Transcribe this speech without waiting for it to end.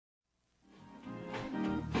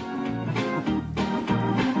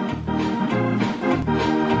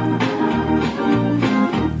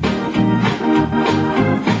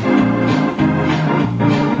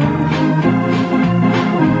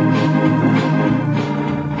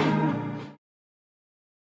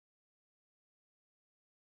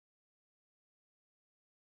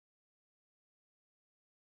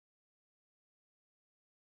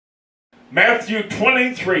Matthew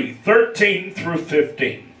 23, 13 through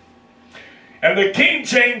 15. And the King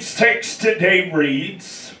James text today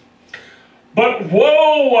reads, "But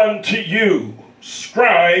woe unto you,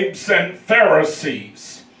 scribes and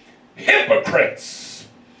Pharisees, hypocrites!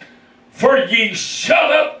 For ye shut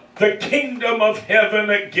up the kingdom of heaven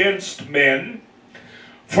against men.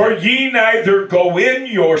 For ye neither go in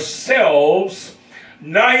yourselves,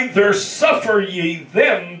 neither suffer ye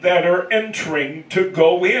them that are entering to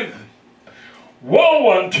go in.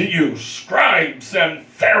 Woe unto you, scribes and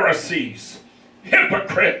Pharisees,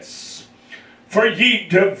 hypocrites! For ye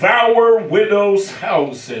devour widows'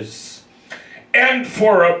 houses, and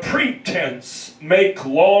for a pretense make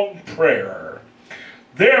long prayer.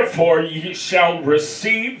 Therefore ye shall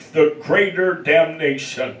receive the greater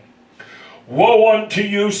damnation. Woe unto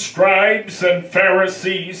you, scribes and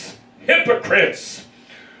Pharisees, hypocrites!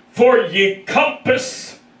 For ye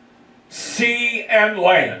compass sea and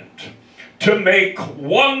land, to make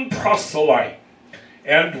one proselyte.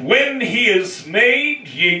 And when he is made,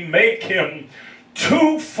 ye make him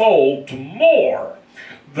twofold more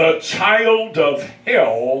the child of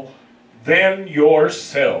hell than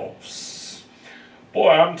yourselves." Boy,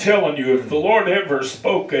 I'm telling you, if the Lord ever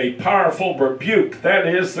spoke a powerful rebuke, that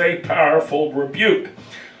is a powerful rebuke.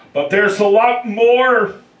 But there's a lot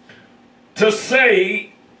more to say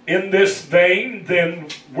in this vein than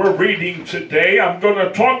we're reading today. I'm going to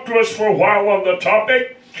talk to us for a while on the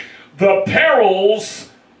topic, the perils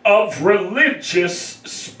of religious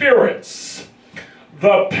spirits.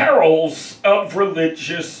 The perils of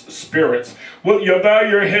religious spirits. Will you bow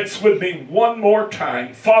your heads with me one more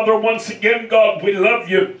time? Father, once again, God, we love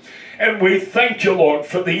you and we thank you, Lord,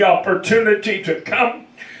 for the opportunity to come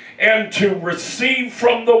and to receive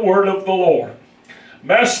from the word of the Lord.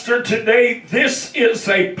 Master, today this is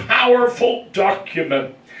a powerful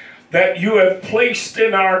document that you have placed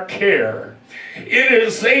in our care. It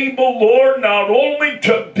is able, Lord, not only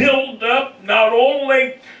to build up, not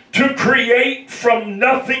only to create from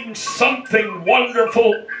nothing something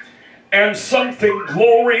wonderful and something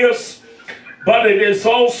glorious, but it is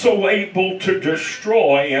also able to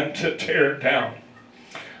destroy and to tear down.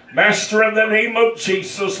 Master, in the name of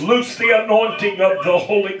Jesus, loose the anointing of the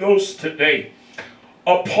Holy Ghost today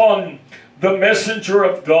upon the messenger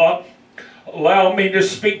of God. Allow me to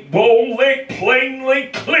speak boldly, plainly,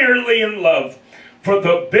 clearly in love for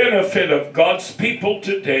the benefit of God's people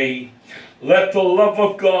today. Let the love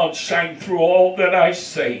of God shine through all that I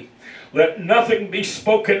say. Let nothing be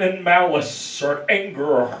spoken in malice or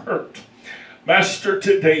anger or hurt. Master,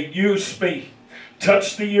 today use me.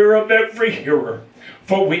 Touch the ear of every hearer,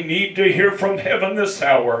 for we need to hear from heaven this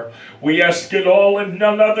hour. We ask it all in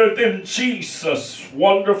none other than Jesus'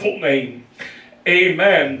 wonderful name.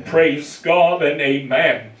 Amen. Praise God and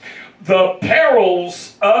amen. The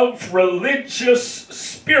perils of religious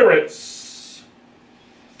spirits.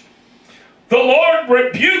 The Lord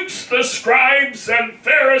rebukes the scribes and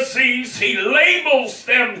Pharisees. He labels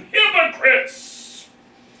them hypocrites.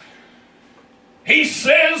 He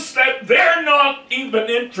says that they're not even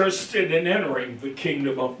interested in entering the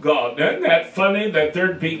kingdom of God. Isn't that funny that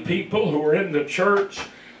there'd be people who are in the church,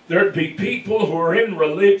 there'd be people who are in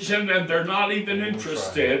religion, and they're not even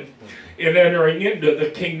interested in entering into the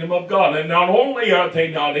kingdom of God. And not only are they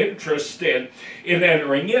not interested in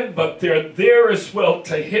entering in, but they're there as well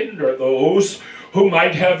to hinder those who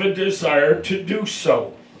might have a desire to do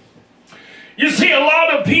so. You see, a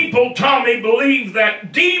lot of people, Tommy, believe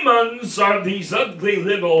that demons are these ugly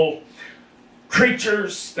little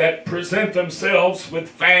creatures that present themselves with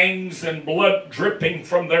fangs and blood dripping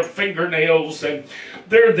from their fingernails, and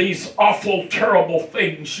they're these awful, terrible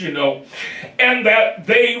things, you know, and that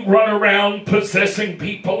they run around possessing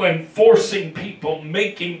people and forcing people,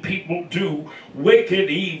 making people do wicked,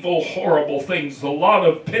 evil, horrible things. A lot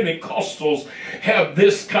of Pentecostals have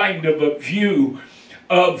this kind of a view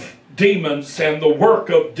of demons and the work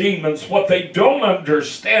of demons. What they don't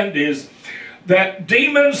understand is that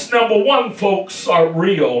demons, number one, folks, are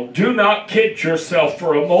real. Do not kid yourself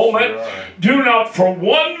for a moment. Do not for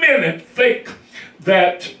 1 minute think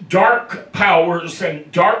that dark powers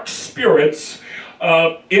and dark spirits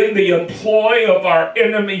in the employ of our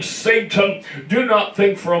enemy Satan, do not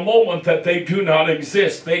think for a moment that they do not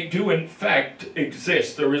exist. They do in fact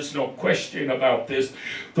exist. There is no question about this.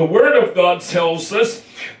 The Word of God tells us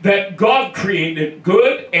that God created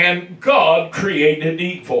good and God created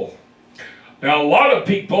evil. Now, a lot of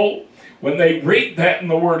people, when they read that in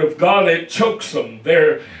the Word of God, it chokes them.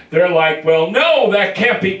 They're like, well, no, that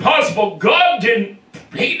can't be possible.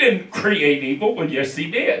 He didn't create evil. Well, yes,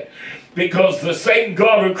 He did. Because the same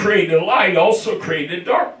God who created light also created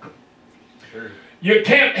dark. Sure. You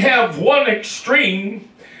can't have one extreme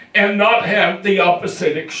and not have the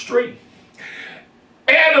opposite extreme.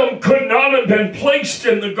 Adam could not have been placed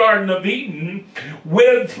in the Garden of Eden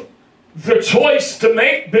with the choice to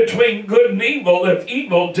make between good and evil if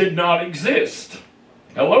evil did not exist.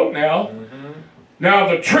 Hello now. Now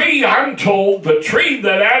the tree, I'm told, the tree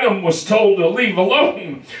that Adam was told to leave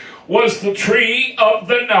alone was the tree of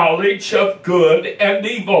the knowledge of good and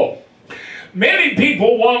evil. Many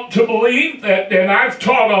people want to believe that, and I've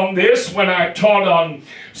taught on this when I taught on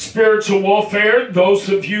spiritual warfare. Those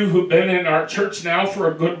of you who've been in our church now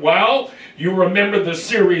for a good while, you remember the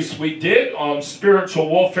series we did on spiritual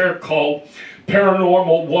warfare called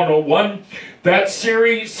Paranormal 101. That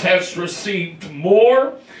series has received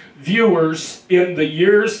more viewers in the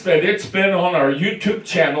years that it's been on our YouTube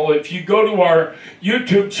channel. If you go to our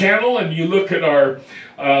YouTube channel and you look at our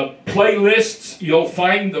playlists, you'll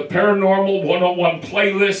find the Paranormal 101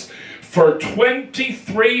 playlist. For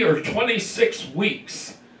 23 or 26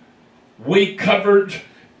 weeks, we covered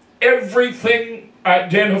everything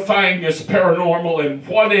identifying as paranormal and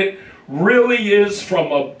what it really is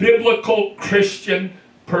from a biblical Christian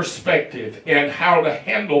perspective and how to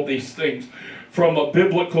handle these things from a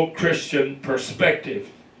biblical Christian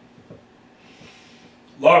perspective.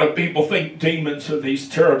 A lot of people think demons are these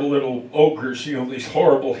terrible little ogres, you know, these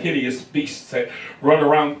horrible, hideous beasts that run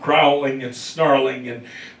around growling and snarling and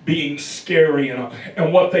being scary.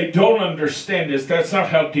 And what they don't understand is that's not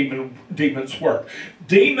how demons work.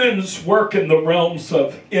 Demons work in the realms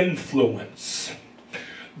of influence.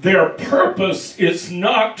 Their purpose is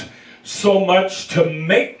not so much to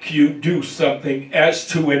make you do something as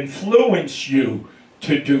to influence you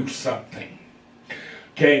to do something.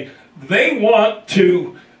 Okay? They want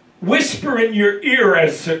to whisper in your ear,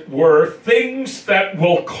 as it were, things that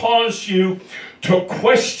will cause you to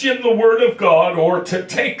question the Word of God or to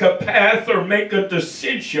take a path or make a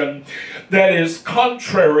decision that is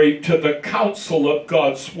contrary to the counsel of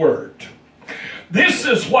God's Word. This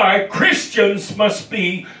is why Christians must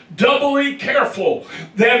be doubly careful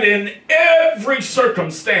that in every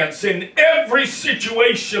circumstance, in every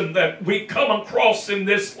situation that we come across in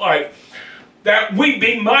this life, that we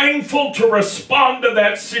be mindful to respond to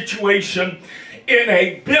that situation in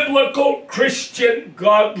a biblical, Christian,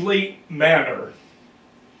 godly manner.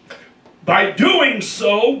 By doing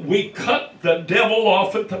so, we cut the devil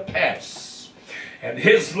off at the pass. And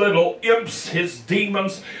his little imps, his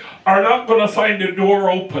demons, are not going to find a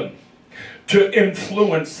door open to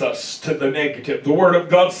influence us to the negative. The Word of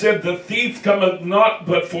God said, "The thief cometh not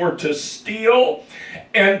but for to steal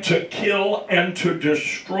and to kill and to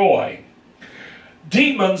destroy."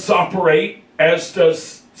 Demons operate, as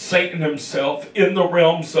does Satan himself, in the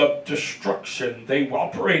realms of destruction. They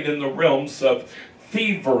operate in the realms of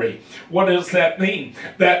thievery. What does that mean?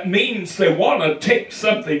 That means they want to take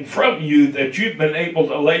something from you that you've been able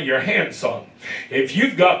to lay your hands on. If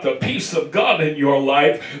you've got the peace of God in your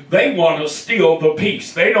life, they want to steal the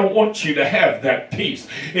peace. They don't want you to have that peace.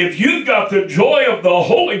 If you've got the joy of the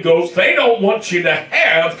Holy Ghost, they don't want you to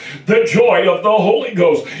have the joy of the Holy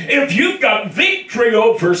Ghost. If you've got victory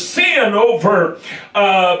over sin, over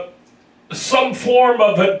some form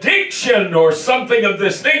of addiction or something of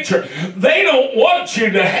this nature, they don't want you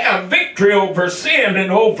to have victory over sin and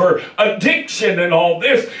over addiction and all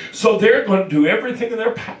this. So they're going to do everything in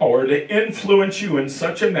their power to influence you in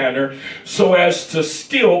such a manner so as to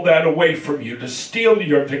steal that away from you, to steal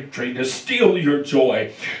your victory, to steal your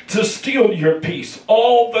joy, to steal your peace.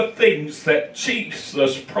 All the things that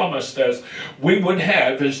Jesus promised us we would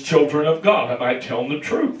have as children of God. Am I telling the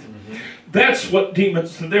truth? That's what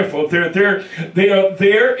demons are there for. They are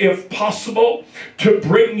there, if possible, to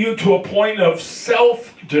bring you to a point of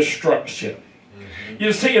self-destruction.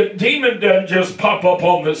 You see, a demon doesn't just pop up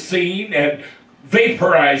on the scene and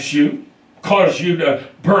vaporize you, cause you to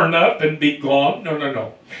burn up and be gone. No, no,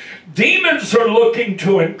 no. Demons are looking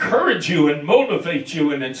to encourage you and motivate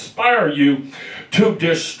you and inspire you to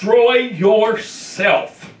destroy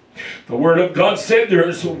yourself. The Word of God said, "There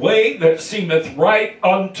is a way that seemeth right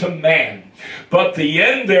unto man, but the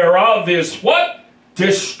end thereof is" what?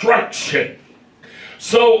 Destruction.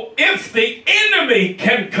 So if the enemy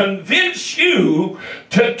can convince you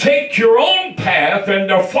to take your own path and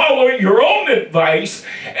to follow your own advice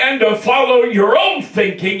and to follow your own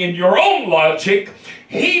thinking and your own logic,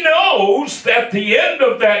 he knows that the end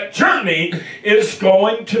of that journey is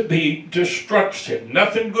going to be destruction.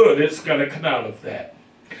 Nothing good is going to come out of that.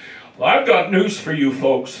 Well, I've got news for you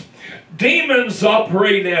folks. Demons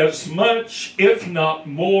operate as much, if not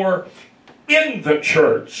more, in the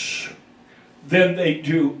church than they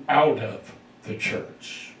do out of the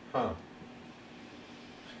church.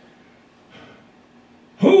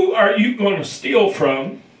 Who are you going to steal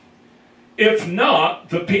from if not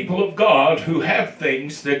the people of God who have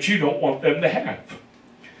things that you don't want them to have?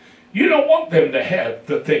 You don't want them to have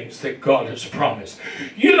the things that God has promised.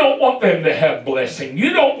 You don't want them to have blessing.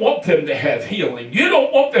 You don't want them to have healing. You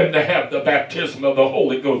don't want them to have the baptism of the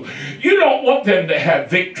Holy Ghost. You don't want them to have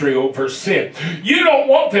victory over sin. You don't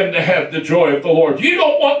want them to have the joy of the Lord. You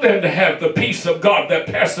don't want them to have the peace of God that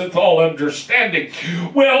passeth all understanding.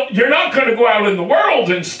 Well, you're not going to go out in the world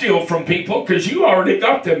and steal from people, because you already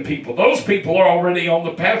got them people. Those people are already on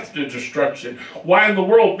the path to destruction. Why in the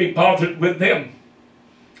world be bothered with them?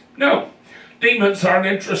 No, demons aren't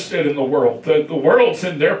interested in the world. The world's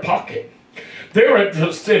in their pocket. They're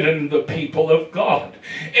interested in the people of God.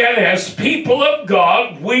 And as people of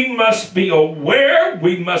God, we must be aware,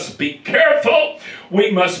 we must be careful,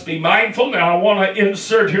 we must be mindful. Now, I want to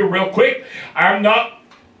insert here real quick. I'm not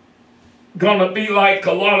going to be like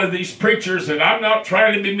a lot of these preachers, and I'm not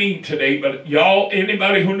trying to be mean today, but y'all,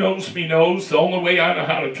 anybody who knows me knows the only way I know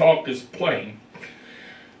how to talk is plain.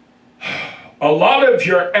 A lot of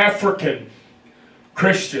your African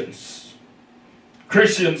Christians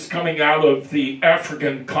coming out of the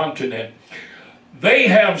African continent, they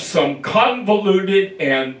have some convoluted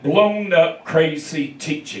and blown up crazy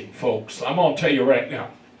teaching, folks. I'm going to tell you right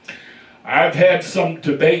now. I've had some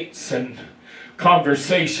debates and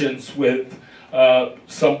conversations with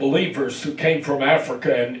some believers who came from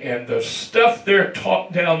Africa, and the stuff they're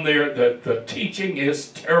taught down there, the teaching is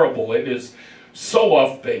terrible. It is so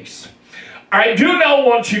off base. I do not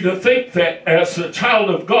want you to think that as a child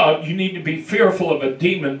of God, you need to be fearful of a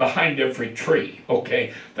demon behind every tree,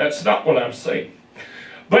 okay? That's not what I'm saying.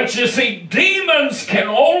 But you see, demons can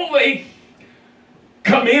only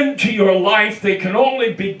come into your life, they can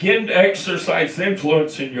only begin to exercise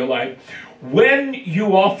influence in your life when you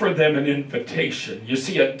offer them an invitation. You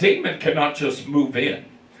see, a demon cannot just move in.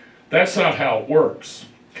 That's not how it works.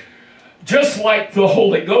 Just like the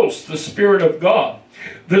Holy Ghost, the Spirit of God.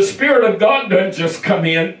 The Spirit of God doesn't just come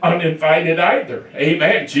in uninvited either.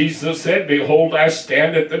 Amen. Jesus said, behold, I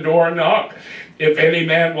stand at the door and knock. If any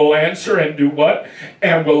man will answer and do what?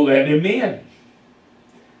 And will let him in.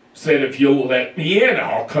 Said, if you'll let me in,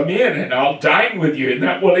 I'll come in and I'll dine with you. Isn't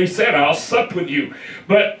that what he said? I'll sup with you.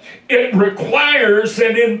 But it requires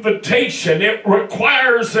an invitation. It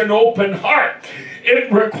requires an open heart.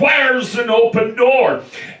 It requires an open door.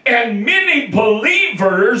 And many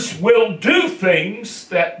believers will do things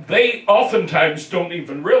that they oftentimes don't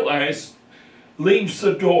even realize leaves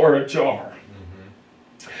the door ajar.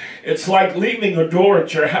 It's like leaving a door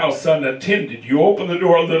at your house unattended. You open the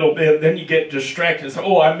door a little bit, then you get distracted and say,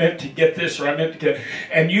 oh, I meant to get this, or I meant to get,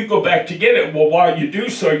 and you go back to get it. Well, while you do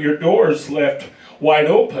so, your door is left wide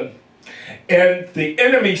open. And the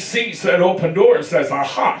enemy sees that open door and says,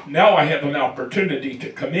 aha, now I have an opportunity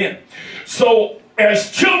to come in. So,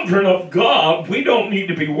 as children of God, we don't need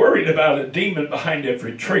to be worried about a demon behind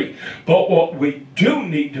every tree. But what we do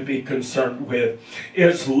need to be concerned with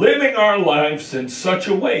is living our lives in such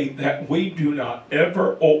a way that we do not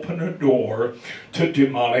ever open a door to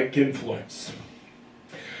demonic influence.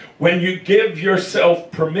 When you give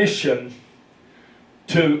yourself permission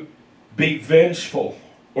to be vengeful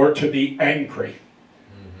or to be angry,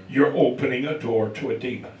 you're opening a door to a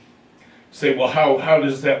demon. Say, well, how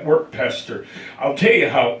does that work, Pastor? I'll tell you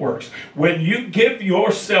how it works. When you give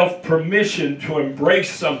yourself permission to embrace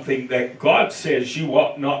something that God says you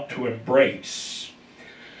ought not to embrace,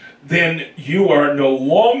 then you are no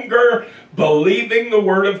longer believing the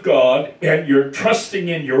Word of God, and you're trusting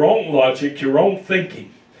in your own logic, your own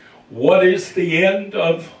thinking. What is the end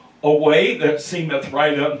of a way that seemeth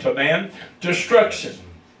right unto man? Destruction.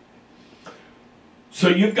 So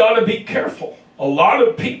you've got to be careful. A lot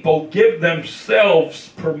of people give themselves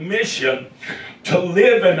permission to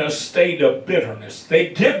live in a state of bitterness. They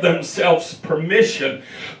give themselves permission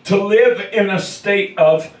to live in a state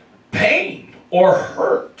of pain or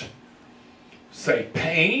hurt. Say,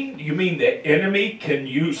 pain? You mean the enemy can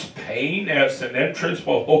use pain as an entrance?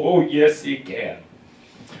 Well, oh, yes, he can.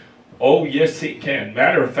 Oh, yes, he can.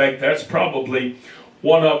 Matter of fact, that's probably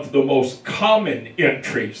one of the most common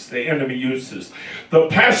entries the enemy uses. The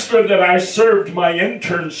pastor that I served my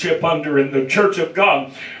internship under in the Church of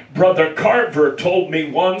God, Brother Carver, told me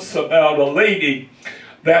once about a lady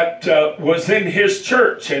that was in his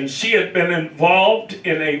church, and she had been involved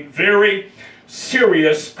in a very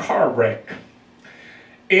serious car wreck.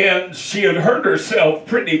 And she had hurt herself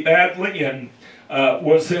pretty badly and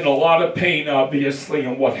was in a lot of pain, obviously,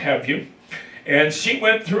 and what have you. And she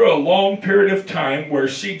went through a long period of time where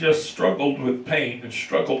she just struggled with pain and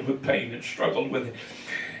struggled with pain and struggled with it.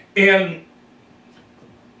 And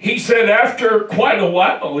He said after quite a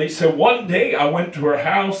while, he said, one day I went to her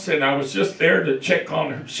house and I was just there to check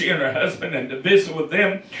on her, she and her husband, and to visit with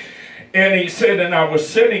them. And he said, and I was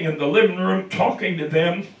sitting in the living room talking to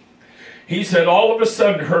them. He said, all of a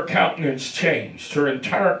sudden her countenance changed. Her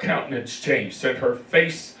entire countenance changed. Said her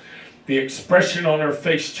face, the expression on her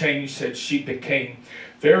face changed. Said she became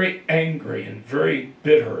very angry and very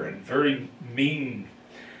bitter and very mean.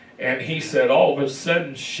 And he said all of a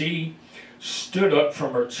sudden she stood up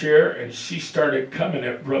from her chair and she started coming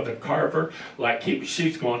at Brother Carver like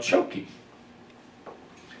she's going to choke him.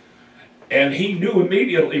 And he knew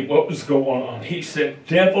immediately what was going on. He said,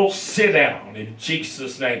 devil, sit down in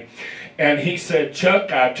Jesus' name. And he said,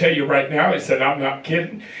 Chuck, I tell you right now, he said, I'm not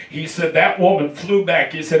kidding. He said, that woman flew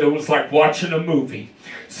back. He said, it was like watching a movie.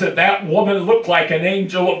 Said that woman looked like an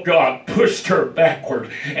angel of God, pushed her backward,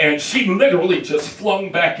 and she literally just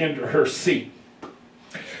flung back into her seat.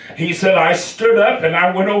 He said, I stood up and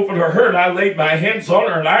I went over to her and I laid my hands on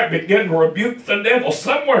her and I began to rebuke the devil.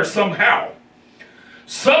 Somewhere, somehow,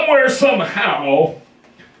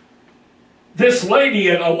 this lady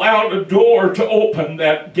had allowed a door to open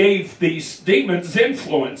that gave these demons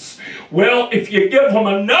influence. Well, if you give them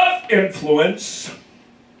enough influence,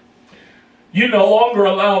 you no longer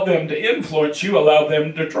allow them to influence, you allow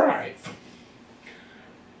them to drive.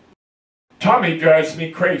 Tommy drives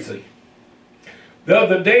me crazy. The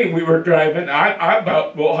other day we were driving,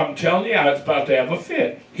 I'm telling you, I was about to have a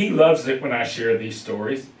fit. He loves it when I share these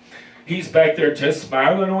stories. He's back there just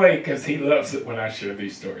smiling away because he loves it when I share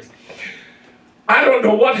these stories. I don't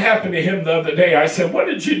know what happened to him the other day. I said, what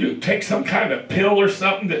did you do? Take some kind of pill or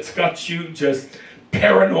something that's got you just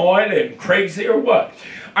paranoid and crazy or what?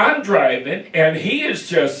 I'm driving and he is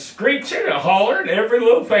just screeching and hollering every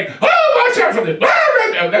little thing. Oh, watch out for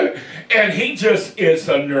this. And he just is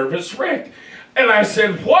a nervous wreck. And I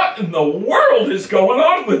said, what in the world is going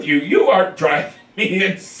on with you? You are driving me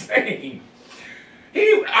insane.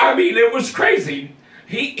 It was crazy.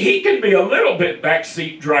 He can be a little bit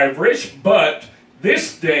backseat driverish, but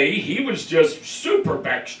this day he was just super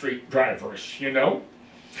backstreet driverish, you know.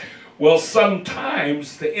 Well,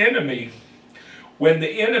 sometimes the enemy, when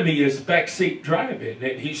the enemy is backseat driving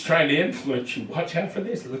and he's trying to influence you, watch out for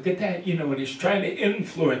this, look at that, you know, and he's trying to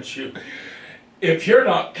influence you. If you're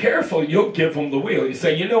not careful, you'll give him the wheel. You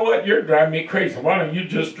say, you know what, you're driving me crazy. Why don't you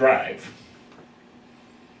just drive?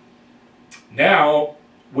 Now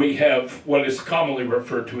we have what is commonly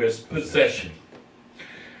referred to as possession.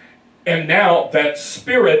 And now that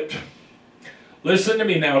spirit, listen to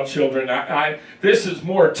me now, children. This is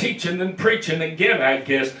more teaching than preaching again, I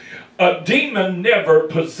guess. A demon never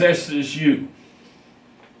possesses you.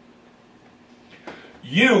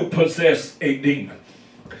 You possess a demon.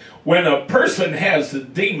 When a person has a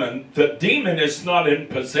demon, the demon is not in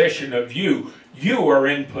possession of you. You are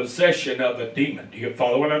in possession of a demon. Do you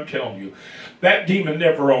follow what I'm telling you? That demon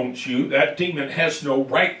never owns you. That demon has no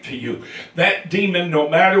right to you. That demon, no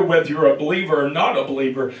matter whether you're a believer or not a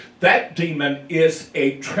believer, that demon is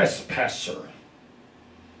a trespasser.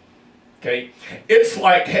 Okay? It's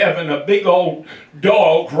like having a big old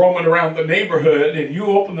dog roaming around the neighborhood and you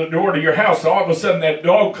open the door to your house. All of a sudden that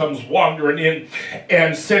dog comes wandering in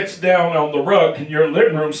and sits down on the rug in your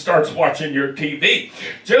living room, starts watching your TV.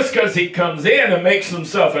 Just because he comes in and makes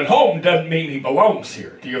himself at home doesn't mean he belongs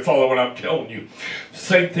here. Do you follow what I'm telling you?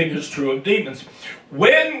 Same thing is true of demons.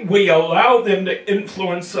 When we allow them to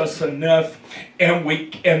influence us enough, and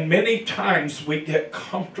many times we get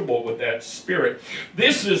comfortable with that spirit.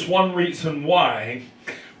 This is one reason why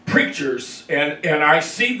preachers, and I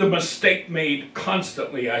see the mistake made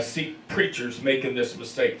constantly. I see preachers making this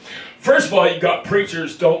mistake. First of all, you got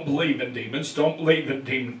preachers don't believe in demons, don't believe in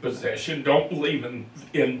demon possession, don't believe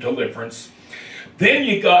in deliverance. Then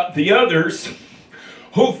you got the others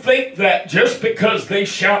who think that just because they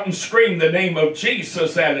shout and scream the name of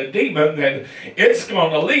Jesus at a demon, that it's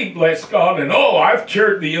going to leave, bless God, and oh, I've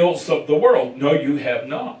cured the ills of the world. No, you have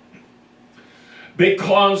not.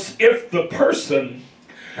 Because if the person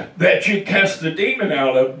that you cast the demon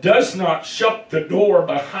out of does not shut the door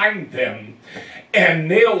behind them and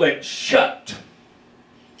nail it shut,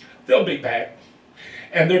 they'll be back.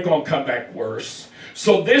 And they're going to come back worse.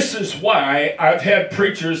 So this is why I've had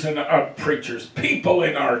preachers and people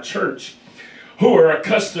in our church who are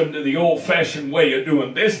accustomed to the old-fashioned way of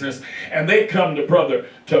doing business, and they come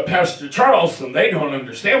to Pastor Charles, and they don't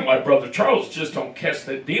understand why Brother Charles just don't cast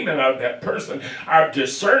that demon out of that person. I've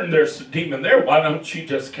discerned there's a demon there. Why don't you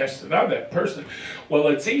just cast it out of that person? Well,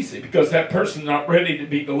 it's easy, because that person's not ready to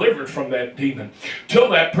be delivered from that demon. Till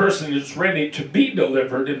that person is ready to be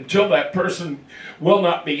delivered, until that person will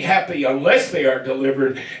not be happy unless they are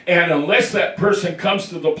delivered, and unless that person comes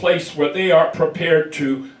to the place where they are prepared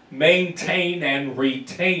to maintain and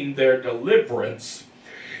retain their deliverance,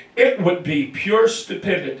 it would be pure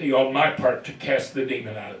stupidity on my part to cast the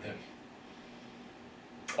demon out of them.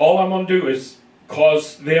 All I'm going to do is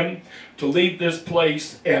cause them to leave this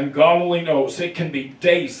place, and God only knows, it can be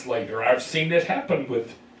days later. I've seen it happen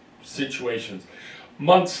with situations.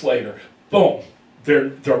 Months later, boom,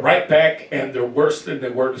 they're right back, and they're worse than they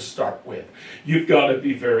were to start with. You've got to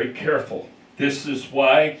be very careful. This is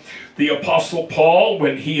why the Apostle Paul,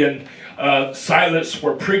 when he and Silas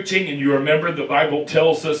were preaching, and you remember the Bible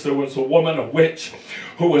tells us there was a woman, a witch,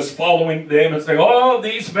 who was following them and saying, oh,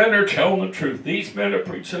 these men are telling the truth. These men are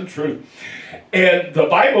preaching the truth. And the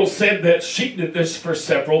Bible said that she did this for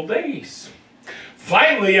several days.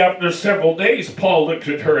 Finally, after several days, Paul looked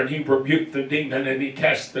at her and he rebuked the demon and he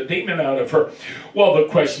cast the demon out of her. Well, the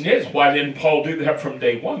question is, why didn't Paul do that from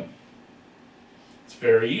day one? It's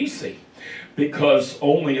very easy. Because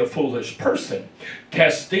only a foolish person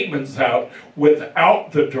casts demons out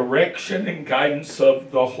without the direction and guidance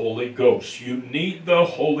of the Holy Ghost. You need the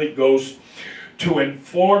Holy Ghost to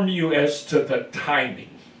inform you as to the timing.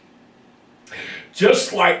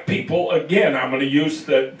 Just like people, again, I'm going to use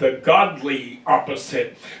the godly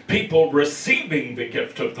opposite, people receiving the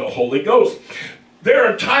gift of the Holy Ghost. There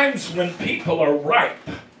are times when people are ripe,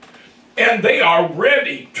 and they are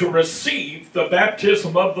ready to receive the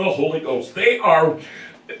baptism of the Holy Ghost.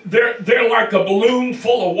 They're like a balloon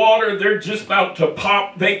full of water. They're just about to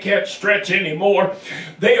pop. They can't stretch anymore.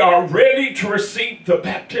 They are ready to receive the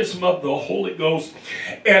baptism of the Holy Ghost.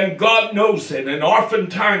 And God knows it. And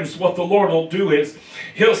oftentimes what the Lord will do is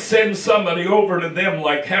He'll send somebody over to them,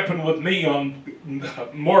 like happened with me on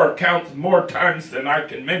more accounts, more times than I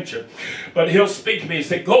can mention. But He'll speak to me and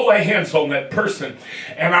say, go lay hands on that person.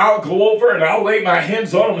 And I'll go over and I'll lay my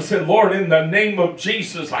hands on them and say, Lord, in the name of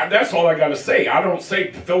Jesus. That's all I got to say. I don't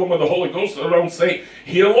say fill them with the Holy Ghost. I don't say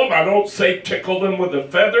heal them. I don't say tickle them with a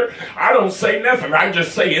feather. I don't say nothing. I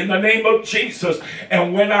just say in the name of Jesus.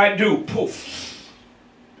 And when I do, poof,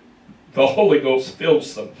 the Holy Ghost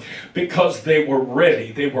fills them, because they were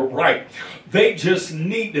ready. They were ripe. They just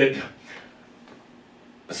needed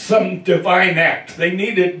some divine act. They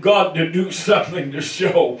needed God to do something to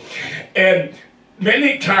show. And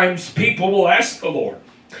many times people will ask the Lord,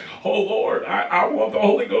 oh Lord, I want the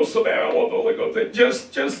Holy Ghost so bad. I want the Holy Ghost.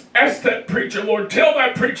 Just ask that preacher, Lord, tell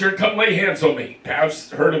that preacher to come lay hands on me. I've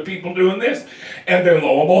heard of people doing this. And then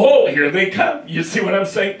lo and behold, here they come. You see what I'm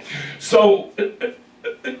saying? So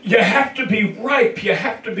you have to be ripe. You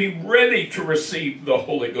have to be ready to receive the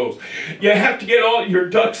Holy Ghost. You have to get all your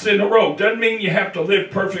ducks in a row. Doesn't mean you have to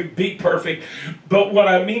live perfect, be perfect. But what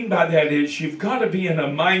I mean by that is you've got to be in a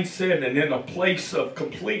mindset and in a place of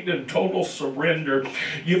complete and total surrender.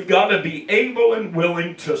 You've got to be able and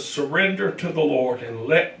willing to surrender to the Lord and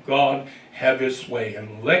let God have His way,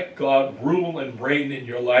 and let God rule and reign in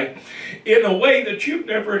your life in a way that you've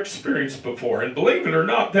never experienced before. And believe it or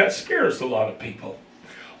not, that scares a lot of people.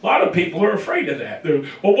 A lot of people are afraid of that.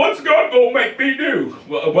 Well, what's God going to make me do?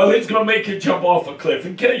 Well, He's going to make you jump off a cliff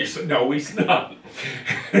and kill yourself. No, He's not.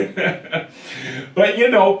 But you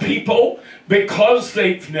know, people, because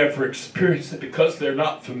they've never experienced it, because they're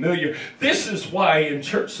not familiar, this is why in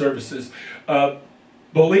church services,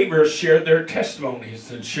 believers share their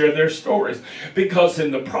testimonies and share their stories, because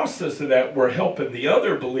in the process of that, we're helping the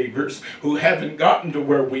other believers who haven't gotten to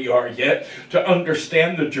where we are yet to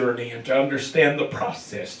understand the journey and to understand the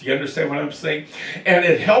process. Do you understand what I'm saying? And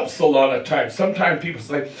it helps a lot of times. Sometimes people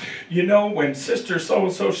say, you know, when Sister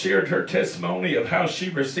so-and-so shared her testimony of how she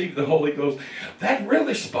received the Holy Ghost, that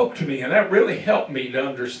really spoke to me and that really helped me to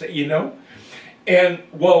understand, you know. And,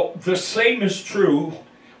 well, the same is true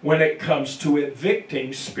when it comes to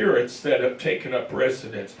evicting spirits that have taken up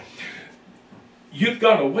residence. You've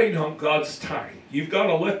got to wait on God's time. You've got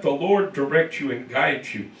to let the Lord direct you and guide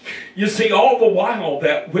you. You see, all the while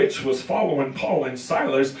that witch was following Paul and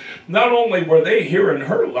Silas, not only were they hearing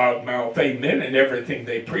her loudmouth amen and everything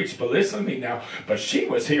they preached, but listen to me now, but she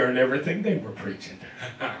was hearing everything they were preaching.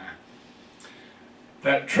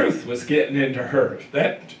 That truth was getting into her.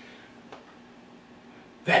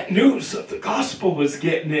 that news of the gospel was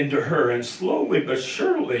getting into her, and slowly but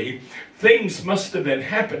surely things must have been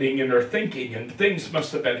happening in her thinking, and things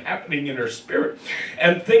must have been happening in her spirit,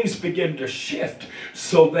 and things began to shift,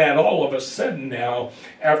 so that all of a sudden now,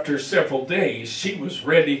 after several days, she was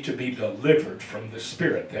ready to be delivered from the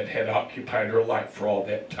spirit that had occupied her life for all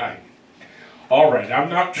that time. All right, I'm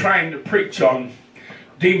not trying to preach on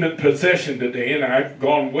demon possession today, and I've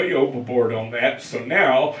gone way overboard on that, so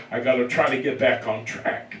now I got to try to get back on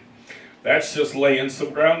track. That's just laying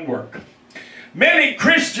some groundwork. Many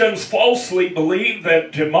Christians falsely believe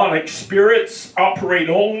that demonic spirits operate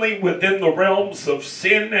only within the realms of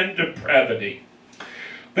sin and depravity.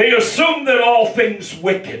 They assume that all things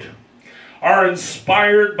wicked are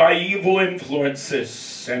inspired by evil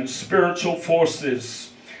influences, and spiritual forces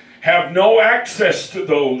have no access to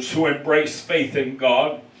those who embrace faith in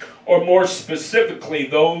God, or more specifically,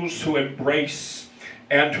 those who embrace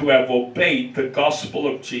and who have obeyed the gospel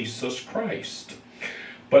of Jesus Christ.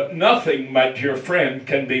 But nothing, my dear friend,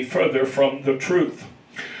 can be further from the truth.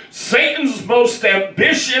 Satan's most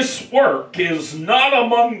ambitious work is not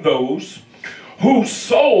among those whose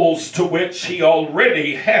souls to which he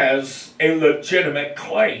already has a legitimate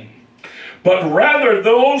claim, but rather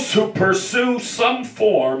those who pursue some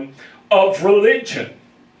form of religion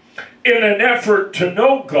in an effort to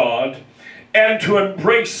know God and to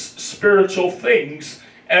embrace spiritual things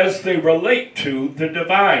as they relate to the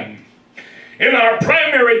divine. In our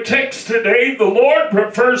primary text today, the Lord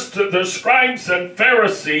refers to the scribes and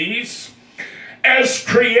Pharisees as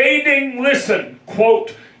creating, listen,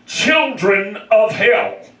 quote, children of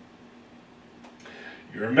hell.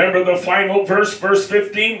 You remember the final verse, verse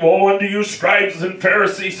 15, woe unto you, scribes and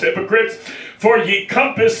Pharisees, hypocrites, for ye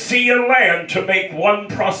compass sea and land to make one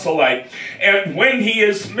proselyte, and when he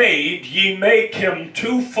is made, ye make him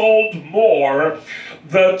twofold more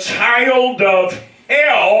the child of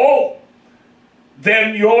hell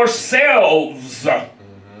than yourselves.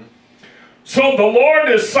 So the Lord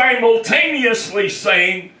is simultaneously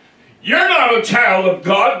saying, you're not a child of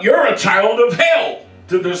God, you're a child of hell,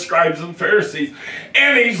 to the scribes and Pharisees.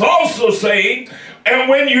 And he's also saying, and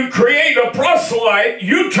when you create a proselyte,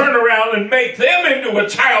 you turn around and make them into a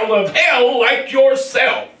child of hell like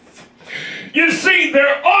yourself. You see,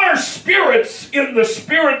 there are spirits in the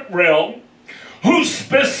spirit realm whose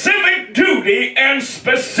specific duty and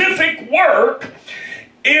specific work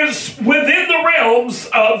is within the realms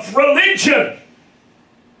of religion.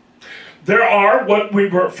 There are what we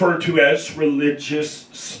refer to as religious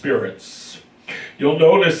spirits. You'll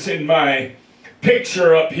notice in my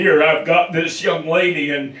picture up here, I've got this young lady,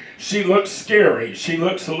 and she looks scary. She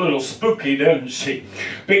looks a little spooky, doesn't she?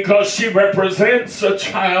 Because she represents a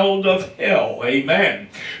child of hell. Amen.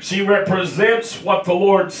 She represents what the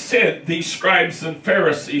Lord said these scribes and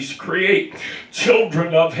Pharisees create,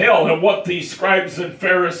 children of hell, and what these scribes and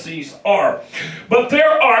Pharisees are. But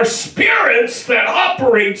there are spirits that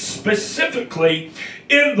operate specifically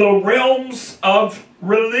in the realms of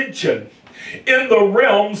religion, in the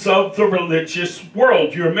realms of the religious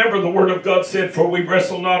world. You remember the Word of God said, for we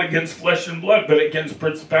wrestle not against flesh and blood, but against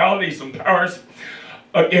principalities and powers,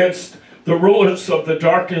 against the rulers of the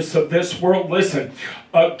darkness of this world. Listen,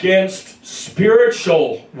 against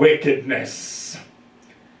spiritual wickedness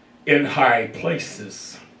in high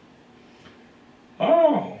places.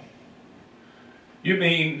 Oh, you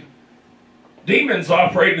mean demons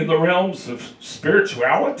operate in the realms of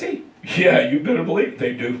spirituality? Yeah, you better believe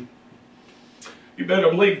they do. You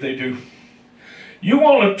better believe they do. You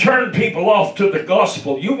want to turn people off to the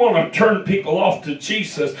gospel. You want to turn people off to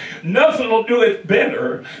Jesus. Nothing will do it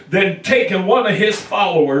better than taking one of his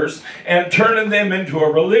followers and turning them into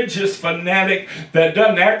a religious fanatic that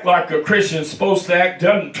doesn't act like a Christian's supposed to act,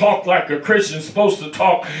 doesn't talk like a Christian's supposed to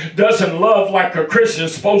talk, doesn't love like a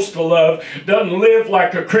Christian's supposed to love, doesn't live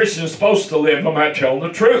like a Christian's supposed to live. Am I telling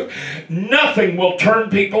the truth? Nothing will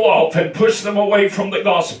turn people off and push them away from the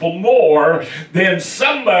gospel more than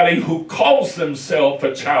somebody who calls themselves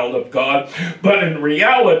a child of God, but in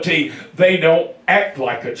reality they don't act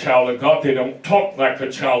like a child of God, they don't talk like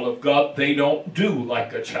a child of God, they don't do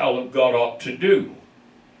like a child of God ought to do.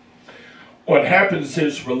 What happens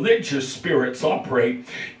is religious spirits operate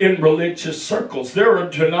in religious circles. There are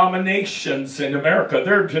denominations in America,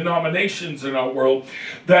 there are denominations in our world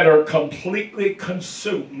that are completely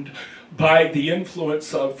consumed by the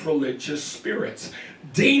influence of religious spirits.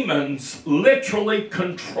 Demons literally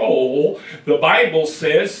control, the Bible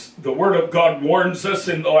says, the Word of God warns us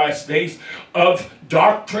in the last days, of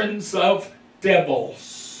doctrines of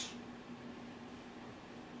devils.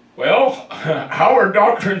 Well, how are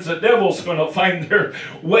doctrines of devils going to find their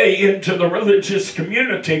way into the religious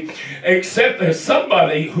community except as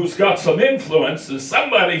somebody who's got some influence, as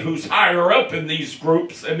somebody who's higher up in these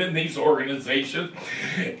groups and in these organizations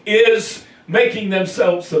is making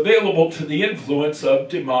themselves available to the influence of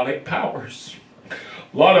demonic powers.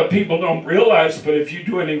 A lot of people don't realize, but if you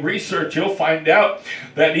do any research, you'll find out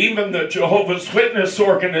that even the Jehovah's Witness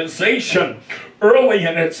organization, early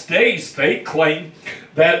in its days, they claim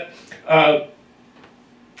that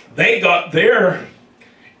they got their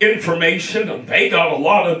information and they got a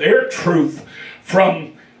lot of their truth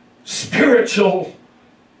from spiritual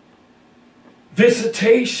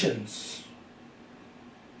visitations.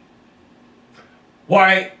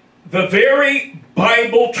 Why, the very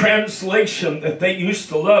Bible translation that they used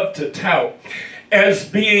to love to tout as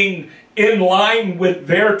being in line with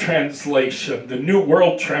their translation, the New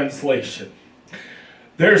World Translation.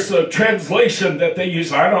 There's a translation that they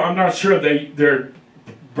use. I'm not sure they're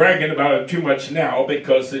bragging about it too much now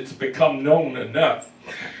because it's become known enough.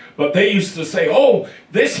 But they used to say, oh,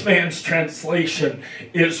 this man's translation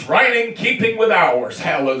is right in keeping with ours.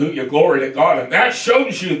 Hallelujah, glory to God. And that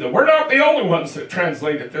shows you that we're not the only ones that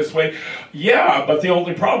translate it this way. Yeah, but the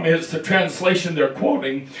only problem is the translation they're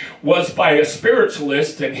quoting was by a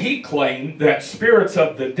spiritualist, and he claimed that spirits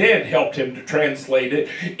of the dead helped him to translate it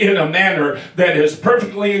in a manner that is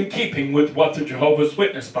perfectly in keeping with what the Jehovah's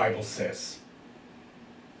Witness Bible says.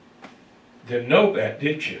 Didn't know that,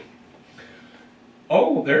 did you?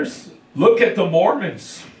 Oh, look at the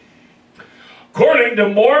Mormons. According to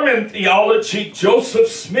Mormon theology, Joseph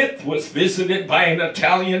Smith was visited by an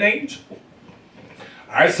Italian angel.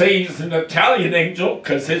 I say he's an Italian angel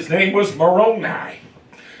because his name was Moroni.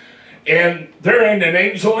 And there ain't an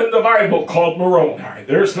angel in the Bible called Moroni.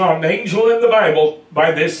 There's not an angel in the Bible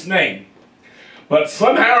by this name. But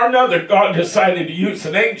somehow or another, God decided to use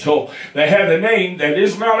an angel that had a name that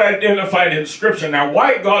is not identified in Scripture. Now,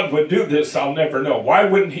 why God would do this, I'll never know. Why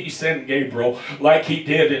wouldn't he send Gabriel like he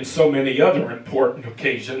did in so many other important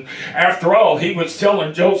occasions? After all, he was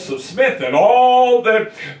telling Joseph Smith that all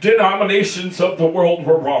the denominations of the world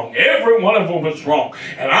were wrong. Every one of them was wrong.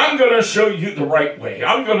 And I'm going to show you the right way.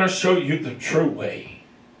 I'm going to show you the true way.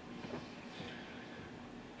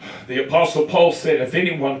 The Apostle Paul said, if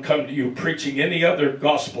anyone come to you preaching any other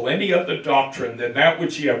gospel, any other doctrine than that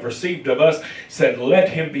which ye have received of us, said, let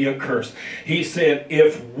him be accursed. He said,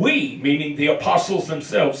 if we, meaning the apostles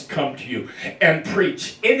themselves, come to you and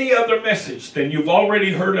preach any other message than you've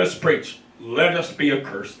already heard us preach, let us be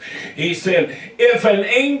accursed. He said, if an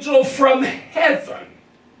angel from heaven.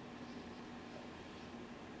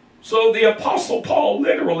 So the Apostle Paul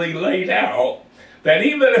literally laid out that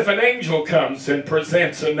even if an angel comes and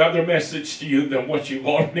presents another message to you than what you've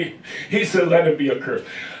already, he said, let him be accursed.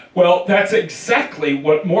 Well, that's exactly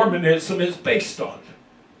what Mormonism is based on.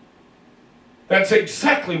 That's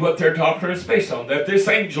exactly what their doctrine is based on. That this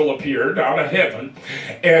angel appeared out of heaven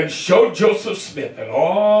and showed Joseph Smith that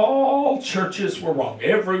all churches were wrong.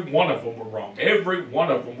 Every one of them were wrong. Every one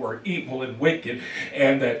of them were evil and wicked.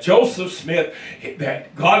 And that Joseph Smith,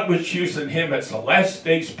 that God was using him as a last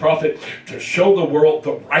days prophet to show the world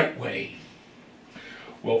the right way.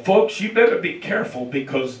 Well, folks, you better be careful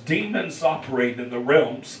because demons operate in the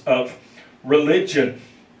realms of religion.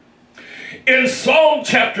 In Psalm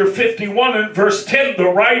chapter 51 and verse 10, the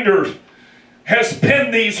writer has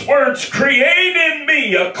penned these words, create in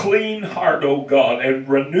me a clean heart, O God, and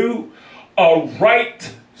renew a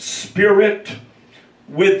right spirit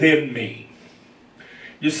within me.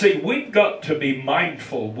 You see, we've got to be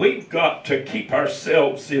mindful. We've got to keep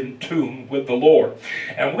ourselves in tune with the Lord.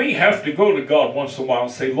 And we have to go to God once in a while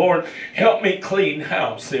and say, Lord, help me clean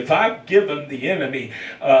house. If I've given the enemy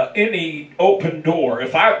any open door,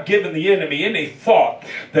 if I've given the enemy any thought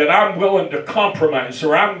that I'm willing to compromise,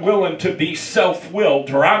 or I'm willing to be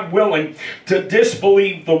self-willed, or I'm willing to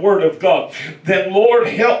disbelieve the Word of God, then Lord,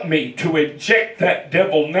 help me to eject that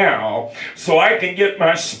devil now so I can get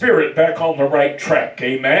my spirit back on the right track.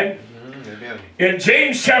 Amen. Amen. In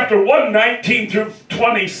James chapter 1, 19 through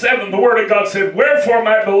 27, the Word of God said, wherefore,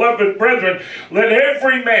 my beloved brethren, let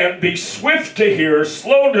every man be swift to hear,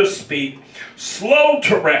 slow to speak, slow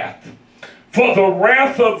to wrath. For the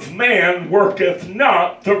wrath of man worketh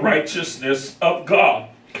not the righteousness of God.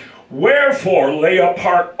 Wherefore, lay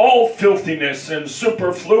apart all filthiness and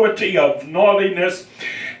superfluity of naughtiness,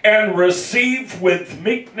 and receive with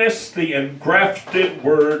meekness the engrafted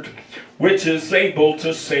word, which is able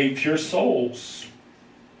to save your souls.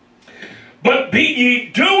 But be ye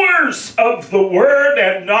doers of the word,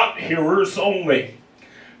 and not hearers only,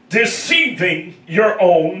 deceiving your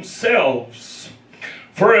own selves.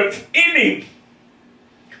 For if any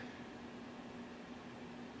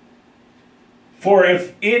For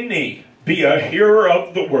if any be a hearer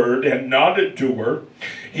of the word and not a doer,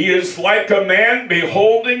 he is like a man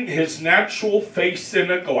beholding his natural face in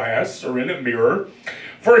a glass or in a mirror.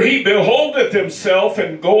 For he beholdeth himself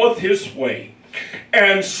and goeth his way,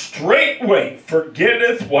 and straightway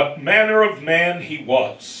forgetteth what manner of man he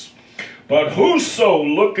was. But whoso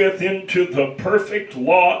looketh into the perfect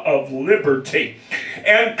law of liberty,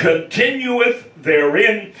 and continueth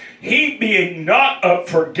therein, he being not a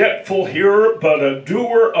forgetful hearer, but a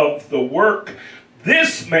doer of the work,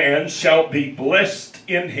 this man shall be blessed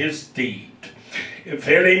in his deed. If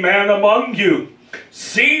any man among you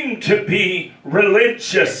seem to be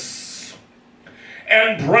religious,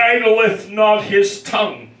 and bridleth not his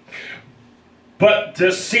tongue, but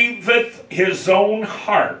deceiveth his own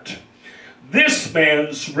heart, this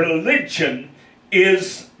man's religion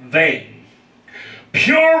is vain.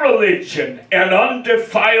 Pure religion and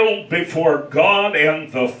undefiled before God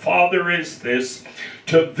and the Father is this,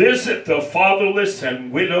 to visit the fatherless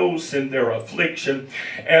and widows in their affliction,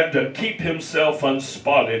 and to keep himself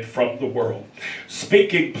unspotted from the world.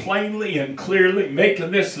 Speaking plainly and clearly,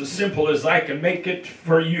 making this as simple as I can make it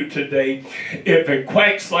for you today. If it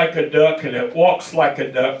quacks like a duck, and it walks like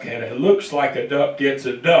a duck, and it looks like a duck, it's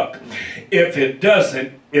a duck. If it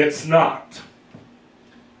doesn't, it's not.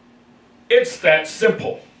 It's that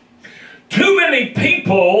simple. Too many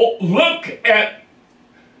people look at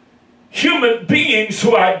human beings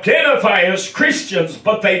who identify as Christians,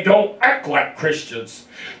 but they don't act like Christians.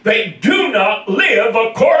 They do not live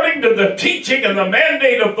according to the teaching and the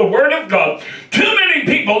mandate of the Word of God. Too many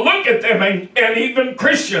people look at them, and even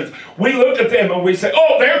Christians, we look at them and we say,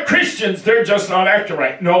 oh, they're Christians, they're just not acting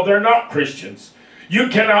right. No, they're not Christians. You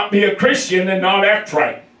cannot be a Christian and not act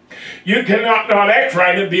right. You cannot not act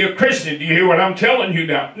right and be a Christian. Do you hear what I'm telling you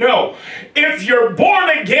now? No. If you're born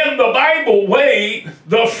again the Bible way,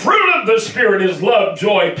 the fruit of the Spirit is love,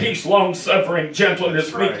 joy, peace, long-suffering,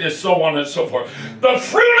 gentleness, meekness, so on and so forth. The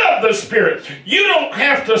fruit of the Spirit. You don't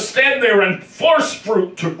have to stand there and force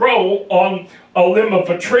fruit to grow on a limb of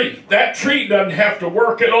a tree. That tree doesn't have to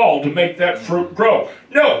work at all to make that fruit grow.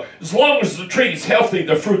 No. As long as the tree's healthy,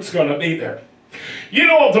 the fruit's going to be there. You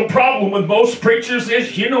know what the problem with most preachers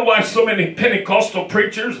is? You know why so many Pentecostal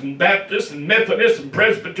preachers and Baptists and Methodists and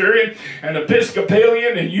Presbyterian and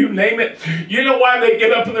Episcopalian and you name it, you know why they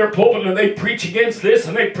get up in their pulpit and they preach against this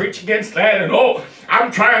and they preach against that and oh, I'm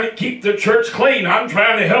trying to keep the church clean. I'm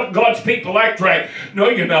trying to help God's people act right. No,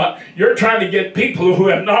 you're not. You're trying to get people who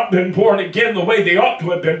have not been born again the way they ought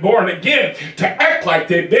to have been born again to act like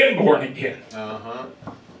they've been born again.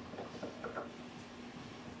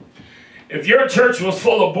 If your church was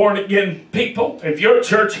full of born-again people, if your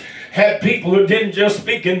church had people who didn't just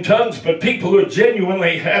speak in tongues, but people who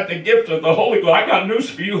genuinely had the gift of the Holy Ghost, I got news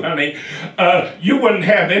for you, honey. You wouldn't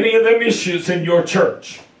have any of them issues in your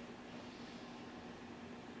church.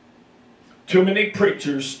 Too many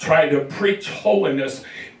preachers try to preach holiness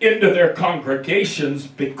into their congregations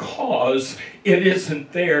because it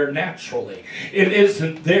isn't there naturally. It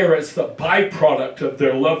isn't there as the byproduct of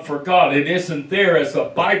their love for God. It isn't there as a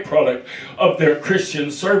byproduct of their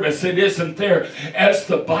Christian service. It isn't there as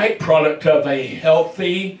the byproduct of a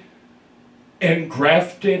healthy,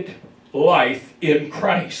 engrafted life in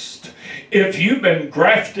Christ. If you've been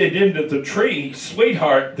grafted into the tree,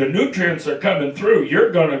 sweetheart, the nutrients are coming through.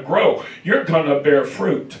 You're going to grow. You're going to bear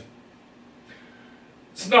fruit.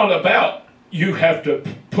 It's not about you have to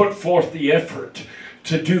put forth the effort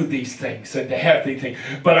to do these things and to have these things.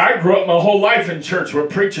 But I grew up my whole life in church where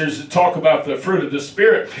preachers talk about the fruit of the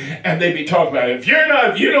Spirit, and they be talking about if you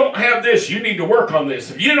don't have this, you need to work on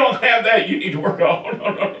this. If you don't have that, you need to work on.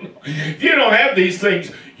 No. If you don't have these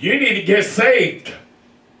things, you need to get saved.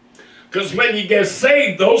 Because when you get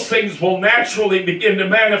saved, those things will naturally begin to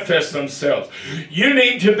manifest themselves. You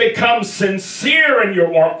need to become sincere in your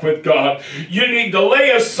walk with God. You need to lay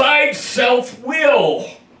aside self-will.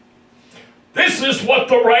 This is what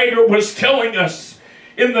the writer was telling us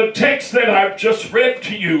in the text that I've just read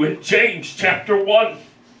to you in James chapter 1.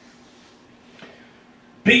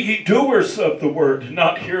 Be ye doers of the word,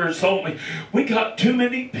 not hearers only. We got too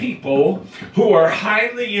many people who are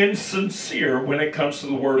highly insincere when it comes to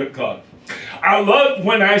the word of God. I love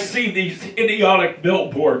when I see these idiotic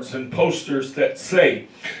billboards and posters that say,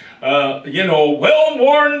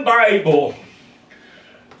 well-worn Bible.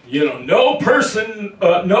 No person,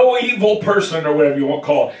 no evil person, or whatever you want to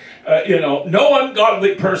call it. No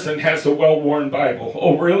ungodly person has a well-worn Bible.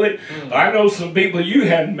 Oh, really? I know some people you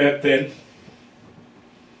hadn't met then.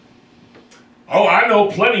 Oh, I know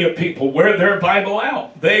plenty of people wear their Bible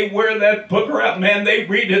out. They wear that booker out. Man, they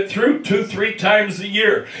read it through 2-3 times a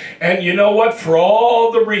year. And you know what? For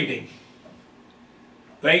all the reading,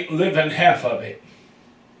 They ain't living half of it.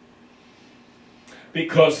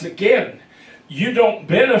 Because again, you don't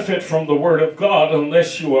benefit from the Word of God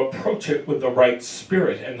unless you approach it with the right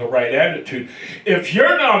spirit and the right attitude. If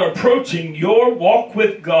you're not approaching your walk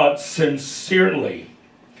with God sincerely,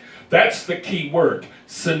 that's the key word,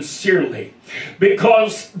 sincerely.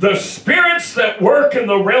 Because the spirits that work in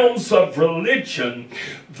the realms of religion,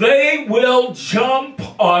 they will jump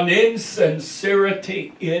on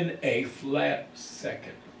insincerity in a flat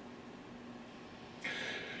second.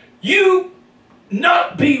 You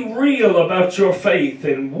not be real about your faith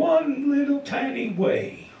in one little tiny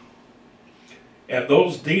way, and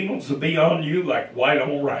those demons will be on you like white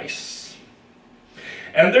on rice.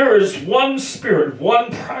 And there is one spirit,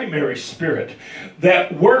 one primary spirit,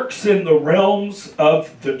 that works in the realms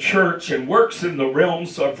of the church and works in the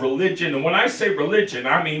realms of religion. And when I say religion,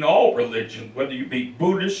 I mean all religion, whether you be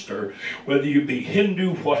Buddhist or whether you be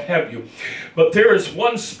Hindu, what have you. But there is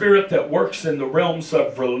one spirit that works in the realms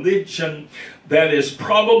of religion that is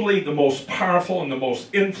probably the most powerful and the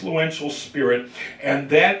most influential spirit, and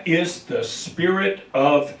that is the spirit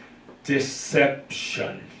of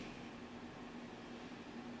deception.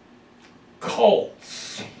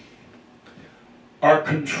 Cults are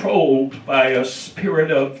controlled by a spirit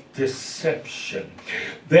of deception.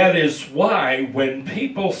 That is why when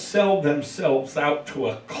people sell themselves out to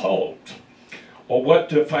a cult, or what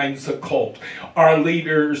defines a cult? Our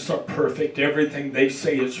leaders are perfect. Everything they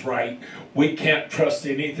say is right. We can't trust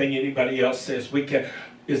anything anybody else says. We can't.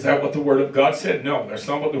 Is that what the Word of God said? No, that's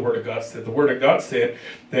not what the Word of God said. The Word of God said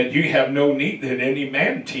that you have no need that any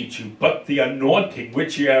man teach you, but the anointing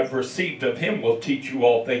which you have received of Him will teach you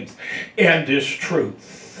all things, and is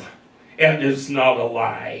truth, and is not a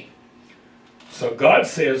lie. So God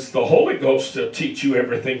says the Holy Ghost will teach you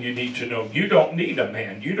everything you need to know. You don't need a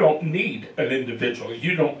man. You don't need an individual.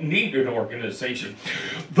 You don't need an organization.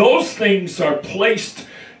 Those things are placed.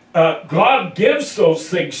 God gives those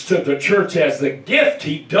things to the church as a gift.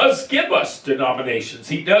 He does give us denominations.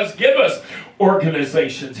 He does give us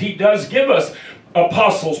organizations. He does give us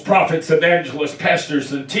apostles, prophets, evangelists,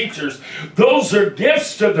 pastors, and teachers. Those are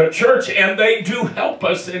gifts to the church, and they do help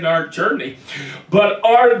us in our journey. But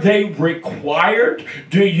are they required?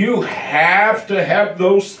 Do you have to have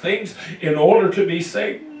those things in order to be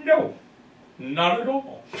saved? No, not at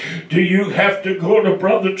all. Do you have to go to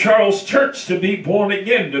Brother Charles' church to be born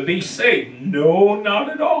again, to be saved? No, not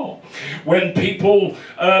at all. When people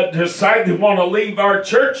decide they want to leave our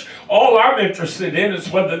church, all I'm interested in is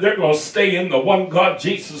whether they're going to stay in the one God,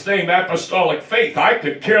 Jesus' name, apostolic faith. I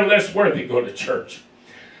could care less where they go to church.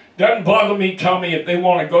 Doesn't bother me, Tommy, if they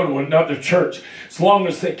want to go to another church, as long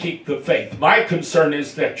as they keep the faith. My concern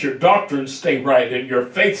is that your doctrines stay right and your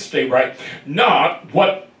faith stay right, not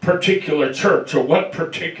what particular church or what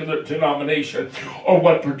particular denomination or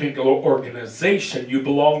what particular organization you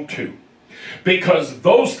belong to. Because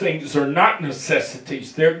those things are not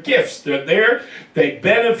necessities. They're gifts. They're there. They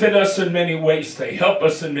benefit us in many ways. They help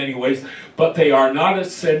us in many ways. But they are not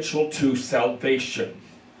essential to salvation.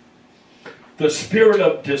 The spirit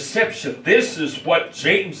of deception. This is what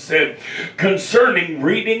James said concerning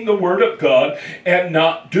reading the Word of God and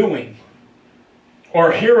not doing.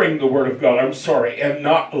 Or hearing the Word of God, and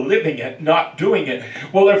not living it, not doing it.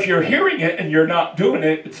 Well, if you're hearing it and you're not doing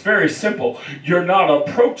it, it's very simple. You're not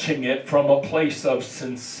approaching it from a place of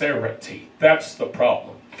sincerity. That's the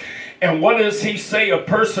problem. And what does he say a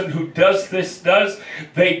person who does this does?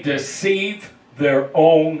 They deceive their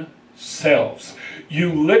own selves.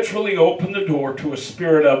 You literally open the door to a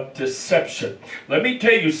spirit of deception. Let me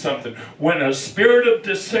tell you something. When a spirit of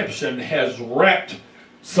deception has wrapped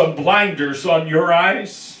some blinders on your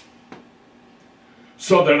eyes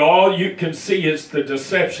so that all you can see is the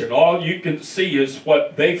deception. All you can see is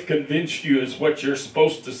what they've convinced you is what you're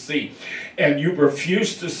supposed to see, and you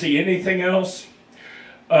refuse to see anything else,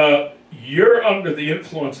 you're under the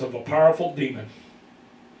influence of a powerful demon.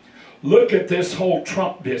 Look at this whole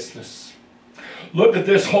Trump business. Look at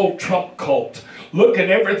this whole Trump cult. Look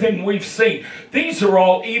at everything we've seen. These are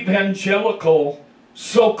all evangelical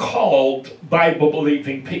so-called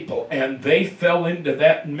Bible-believing people, and they fell into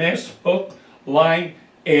that mess hook, line,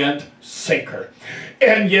 and sinker.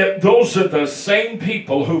 And yet those are the same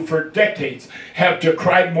people who for decades have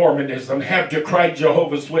decried Mormonism, have decried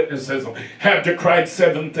Jehovah's Witnessism, have decried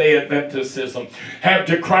Seventh-day Adventism, have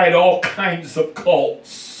decried all kinds of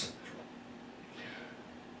cults.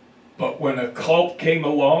 But when a cult came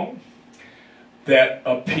along that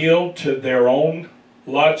appealed to their own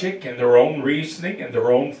logic and their own reasoning and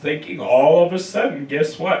their own thinking, all of a sudden,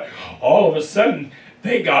 guess what? All of a sudden,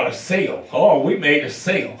 they got a sale. Oh, we made a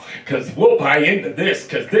sale because we'll buy into this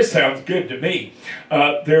because this sounds good to me.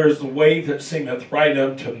 There is a way that seemeth right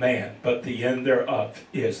unto man, but the end thereof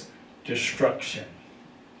is destruction.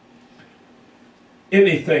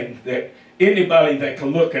 Anybody that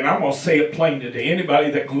can look, and I'm going to say it plain today, anybody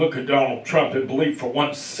that can look at Donald Trump and believe for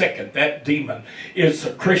 1 second that demon is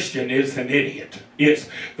a Christian is an idiot. It's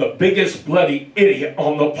the biggest bloody idiot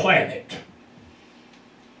on the planet.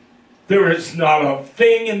 There is not a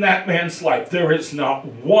thing in that man's life. There is not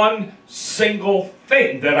one single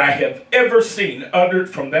thing that I have ever seen uttered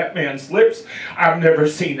from that man's lips. I've never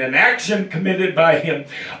seen an action committed by him.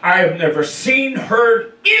 I have never seen,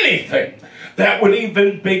 heard anything that would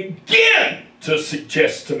even begin to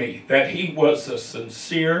suggest to me that he was a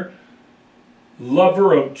sincere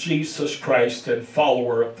lover of Jesus Christ and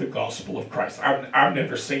follower of the gospel of Christ. I've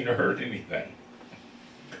never seen or heard anything.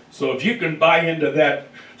 So if you can buy into that,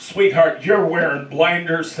 sweetheart, you're wearing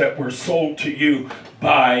blinders that were sold to you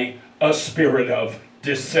by a spirit of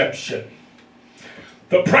deception.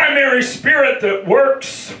 The primary spirit that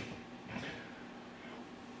works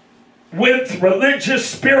with religious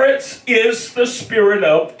spirits is the spirit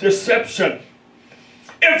of deception.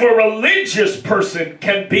 If a religious person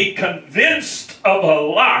can be convinced of a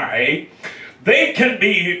lie, they can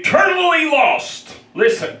be eternally lost.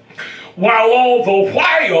 Listen, while all the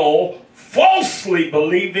while falsely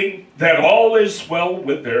believing that all is well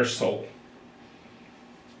with their soul.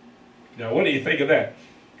 Now, what do you think of that?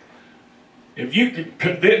 If you could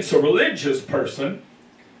convince a religious person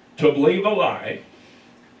to believe a lie,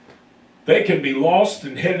 they can be lost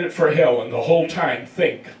and headed for hell and the whole time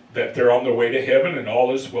think that they're on their way to heaven and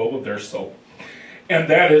all is well with their soul. And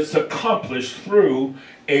that is accomplished through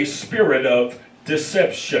a spirit of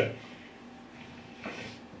deception.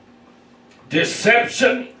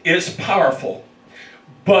 Deception is powerful,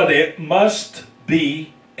 but it must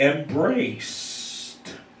be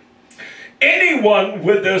embraced. Anyone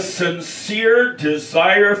with a sincere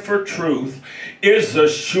desire for truth is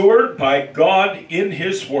assured by God in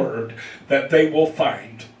His Word that they will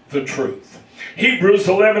find the truth. Hebrews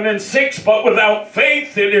 11:6, but without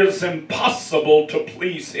faith it is impossible to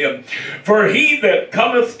please Him. For he that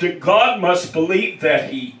cometh to God must believe that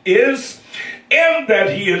He is, and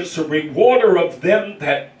that He is a rewarder of them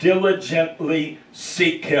that diligently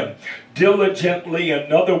seek Him. Diligently,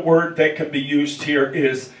 another word that can be used here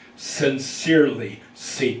is sincerely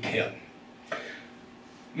seek Him.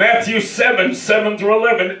 Matthew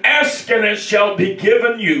 7:7-11, ask and it shall be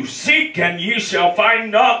given you. Seek and ye shall find.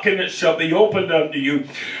 Knock and it shall be opened unto you.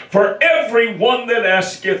 For every one that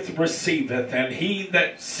asketh receiveth, and he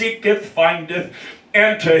that seeketh findeth,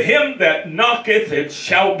 and to him that knocketh it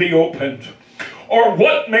shall be opened. Or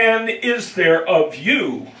what man is there of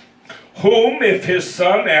you, whom if his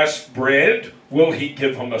son ask bread, will he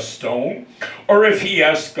give him a stone? Or if he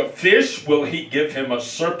ask a fish, will he give him a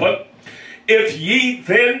serpent? If ye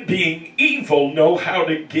then, being evil, know how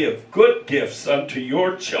to give good gifts unto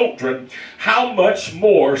your children, how much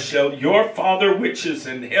more shall your Father which is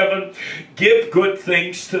in heaven give good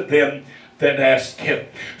things to them that ask Him?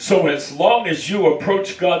 So as long as you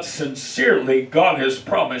approach God sincerely, God has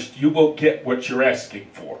promised you will get what you're asking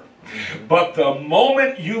for. But the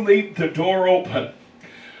moment you leave the door open,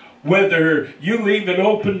 whether you leave it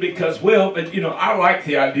open because, well, but I like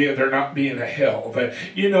the idea of there not being a hell. But,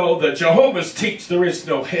 the Jehovah's teach there is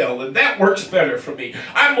no hell, and that works better for me.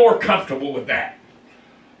 I'm more comfortable with that.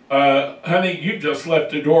 Honey, you just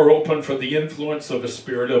left the door open for the influence of a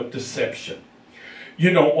spirit of deception.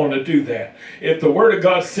 You don't want to do that. If the Word of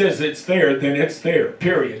God says it's there, then it's there.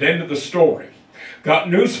 Period. End of the story.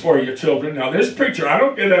 Got news for you, children. Now, this preacher, I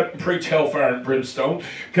don't get up and preach hellfire and brimstone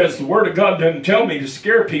because the Word of God doesn't tell me to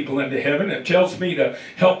scare people into heaven. It tells me to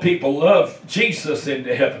help people love Jesus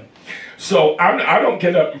into heaven. So I don't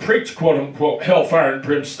get up and preach, quote-unquote, hellfire and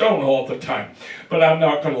brimstone all the time. But I'm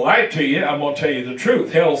not going to lie to you. I'm going to tell you the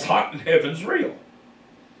truth. Hell's hot and heaven's real.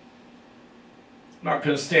 I'm not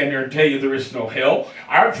going to stand there and tell you there is no hell.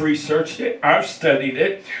 I've researched it. I've studied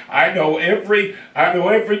it. I know every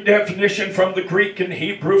definition from the Greek and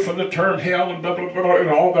Hebrew from the term hell and blah, blah, blah,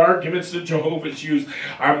 and all the arguments that Jehovah's use.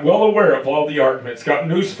 I'm well aware of all the arguments. Got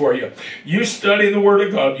news for you. You study the Word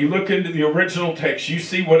of God. You look into the original text. You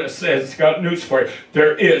see what it says. Got news for you.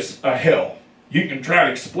 There is a hell. You can try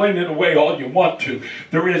to explain it away all you want to.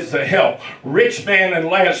 There is a hell. Rich man and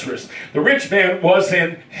Lazarus. The rich man was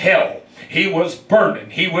in hell. He was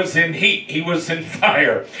burning. He was in heat. He was in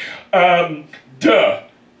fire.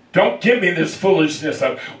 Don't give me this foolishness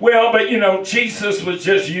of, well, but you know, Jesus was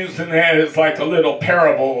just using that as like a little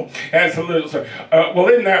parable, as a little, well,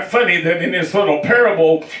 isn't that funny that in his little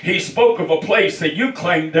parable, he spoke of a place that you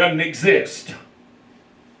claim doesn't exist.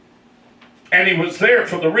 And he was there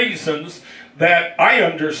for the reasons that I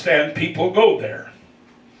understand people go there.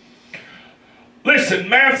 Listen,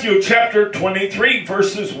 Matthew chapter 23,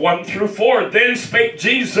 verses 1 through 4. Then spake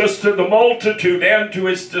Jesus to the multitude and to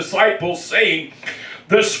his disciples, saying,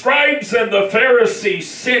 the scribes and the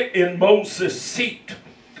Pharisees sit in Moses' seat.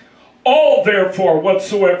 All therefore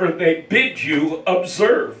whatsoever they bid you,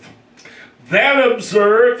 observe. That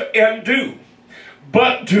observe and do.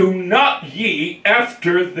 But do not ye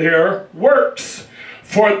after their works.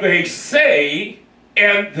 For they say,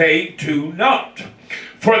 and they do not.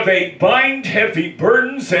 For they bind heavy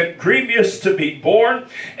burdens and grievous to be borne,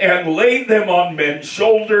 and lay them on men's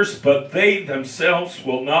shoulders, but they themselves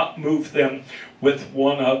will not move them with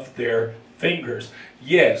one of their fingers.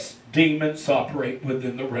 Yes, demons operate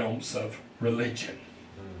within the realms of religion.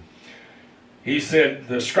 He said,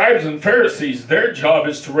 the scribes and Pharisees, their job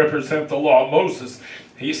is to represent the law of Moses.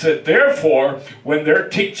 He said, therefore, when they're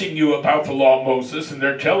teaching you about the law of Moses, and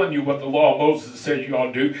they're telling you what the law of Moses says you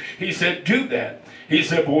ought to do, he said, do that. He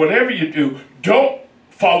said, but whatever you do, don't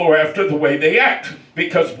follow after the way they act.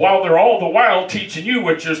 Because while they're all the while teaching you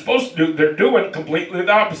what you're supposed to do, they're doing completely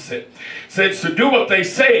the opposite. He said, so do what they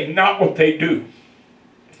say, not what they do.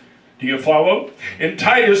 Do you follow? In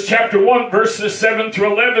Titus chapter 1, verses 7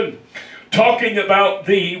 through 11, talking about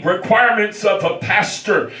the requirements of a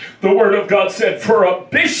pastor, the Word of God said, for a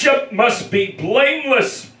bishop must be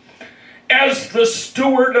blameless as the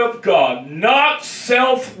steward of God, not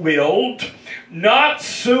self-willed, not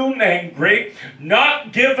soon angry,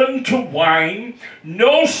 not given to wine,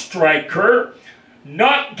 no striker,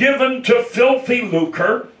 not given to filthy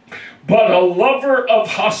lucre, but a lover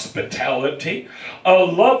of hospitality, a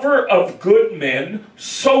lover of good men,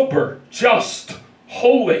 sober, just,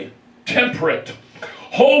 holy, temperate,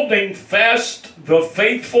 holding fast the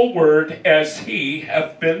faithful word as he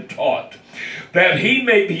hath been taught, that he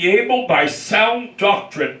may be able by sound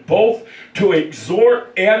doctrine both to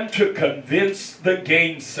exhort and to convince the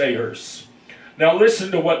gainsayers. Now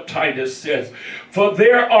listen to what Titus says. For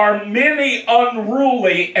there are many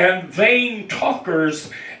unruly and vain talkers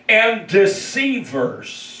and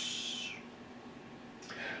deceivers,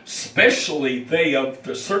 especially they of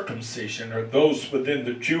the circumcision, or those within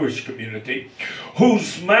the Jewish community,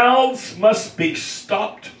 whose mouths must be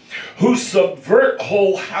stopped, who subvert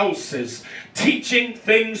whole houses, teaching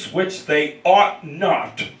things which they ought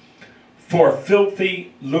not, for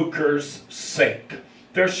filthy lucre's sake.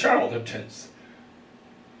 They're charlatans.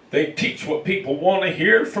 They teach what people want to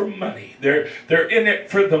hear for money. They're in it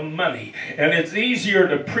for the money. And it's easier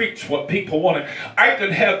to preach what people want to. I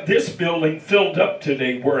could have this building filled up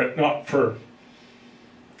today were it not for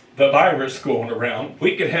the virus going around.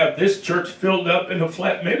 We could have this church filled up in a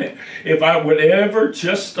flat minute if I would ever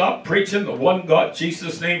just stop preaching the one God,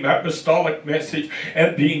 Jesus' name, apostolic message,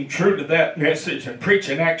 and being true to that message, and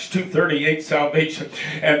preaching Acts 2:38 salvation,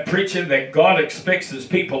 and preaching that God expects his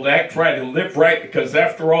people to act right and live right, because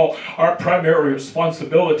after all, our primary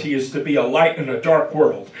responsibility is to be a light in a dark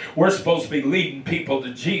world. We're supposed to be leading people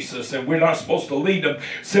to Jesus, and we're not supposed to lead them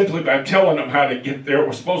simply by telling them how to get there.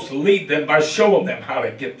 We're supposed to lead them by showing them how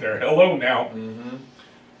to get there. Hello now. Mm-hmm.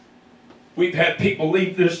 We've had people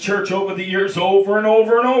leave this church over the years over and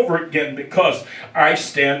over and over again because I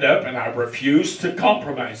stand up and I refuse to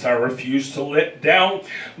compromise. I refuse to let down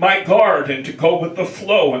my guard and to go with the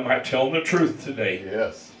flow. Am I telling the truth today?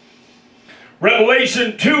 Yes.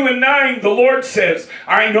 Revelation 2:9, the Lord says,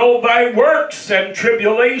 I know thy works and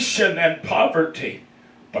tribulation and poverty,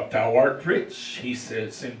 but thou art rich, he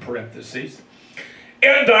says in parentheses.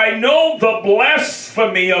 And I know the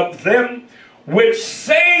blasphemy of them which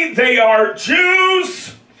say they are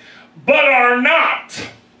Jews, but are not.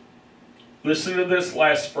 Listen to this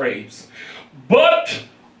last phrase. But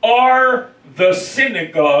are the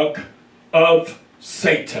synagogue of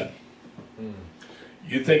Satan.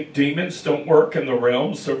 You think demons don't work in the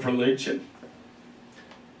realms of religion?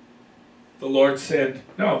 The Lord said,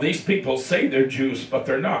 no, these people say they're Jews, but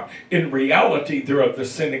they're not. In reality, they're of the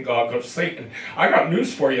synagogue of Satan. I got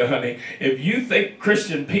news for you, honey. If you think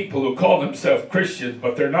Christian people who call themselves Christians,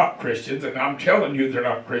 but they're not Christians, and I'm telling you they're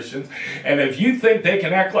not Christians, and if you think they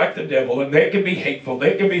can act like the devil, and they can be hateful,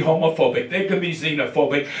 they can be homophobic, they can be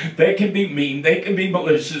xenophobic, they can be mean, they can be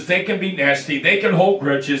malicious, they can be nasty, they can hold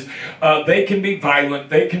grudges, they can be violent,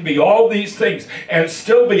 they can be all these things, and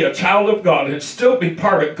still be a child of God, and still be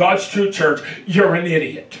part of God's true church, you're an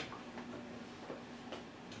idiot.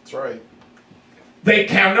 That's right. They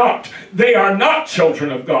cannot. They are not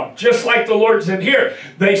children of God. Just like the Lord's in here.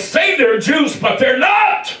 They say they're Jews, but they're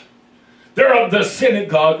not. They're of the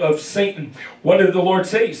synagogue of Satan. What did the Lord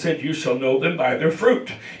say? He said, you shall know them by their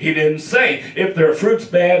fruit. He didn't say, if their fruit's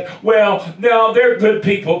bad, well, no, they're good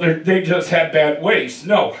people. They just have bad ways.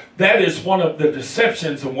 No, that is one of the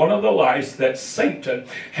deceptions and one of the lies that Satan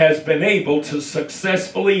has been able to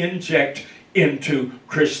successfully inject into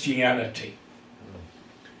Christianity.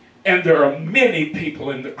 And there are many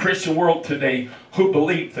people in the Christian world today who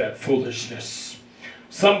believe that foolishness.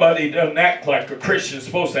 Somebody doesn't act like a Christian is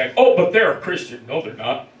supposed to act. Oh, but they're a Christian. No, they're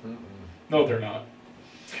not. No, they're not.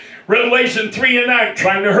 Revelation 3:9,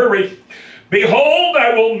 trying to hurry. Behold,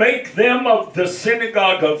 I will make them of the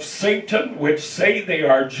synagogue of Satan, which say they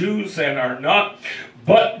are Jews and are not,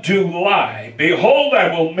 but do lie. Behold,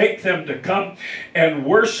 I will make them to come and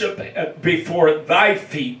worship before thy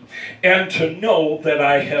feet, and to know that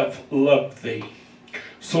I have loved thee.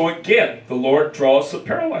 So again, the Lord draws the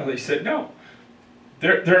parallel. He said, no.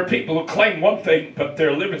 There are people who claim one thing, but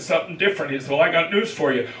they're living something different. He said, well, I got news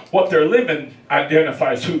for you. What they're living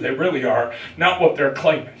identifies who they really are, not what they're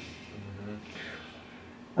claiming.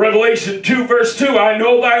 Revelation 2 verse 2, I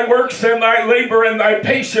know thy works and thy labor and thy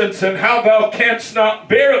patience, and how thou canst not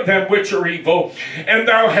bear them which are evil, and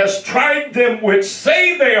thou hast tried them which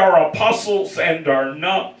say they are apostles and are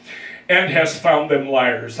not, and hast found them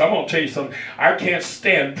liars. I'm going to tell you something. I can't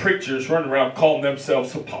stand preachers running around calling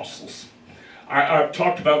themselves apostles. I've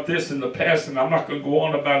talked about this in the past, and I'm not going to go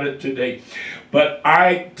on about it today. But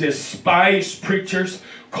I despise preachers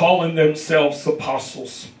calling themselves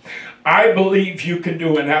apostles. I believe you can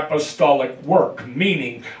do an apostolic work,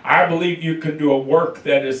 meaning I believe you can do a work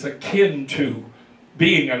that is akin to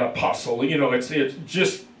being an apostle. You know, it's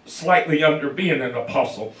just slightly under being an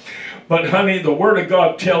apostle. But honey, the Word of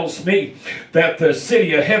God tells me that the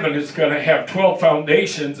city of heaven is going to have 12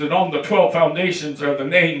 foundations, and on the 12 foundations are the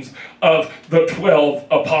names of the 12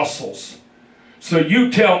 apostles. So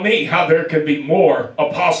you tell me how there can be more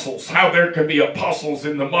apostles, how there can be apostles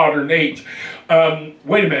in the modern age.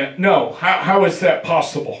 Wait a minute, no, how is that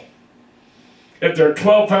possible? If there are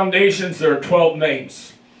 12 foundations, there are 12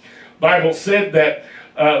 names. The Bible said that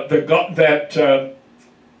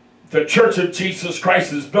the Church of Jesus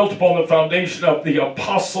Christ is built upon the foundation of the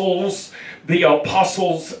apostles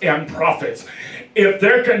and prophets. If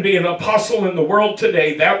there can be an apostle in the world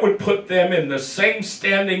today, that would put them in the same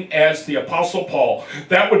standing as the Apostle Paul.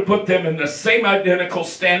 That would put them in the same identical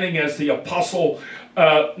standing as the Apostle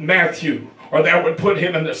Matthew. Or that would put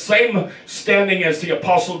him in the same standing as the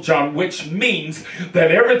Apostle John, which means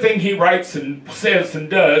that everything he writes and says and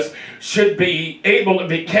does should be able to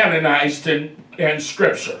be canonized in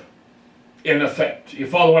Scripture. In effect. You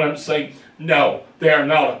follow what I'm saying? No, they are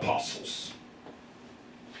not apostles.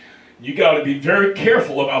 You got to be very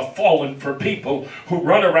careful about falling for people who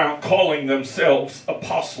run around calling themselves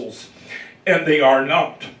apostles, and they are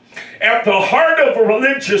not. At the heart of a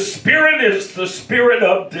religious spirit is the spirit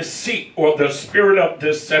of deceit, or the spirit of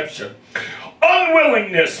deception.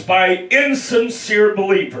 Unwillingness by insincere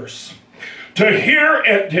believers to hear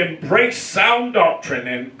and embrace sound doctrine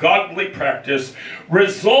and godly practice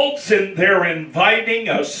results in their inviting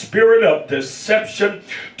a spirit of deception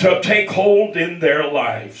to take hold in their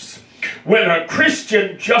lives. When a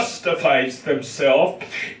Christian justifies themselves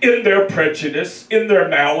in their prejudice, in their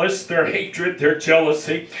malice, their hatred, their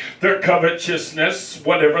jealousy, their covetousness,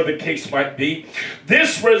 whatever the case might be,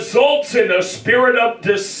 this results in a spirit of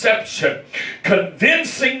deception,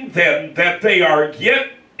 convincing them that they are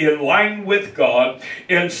yet in line with God,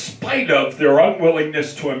 in spite of their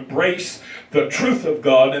unwillingness to embrace the truth of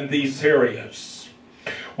God in these areas.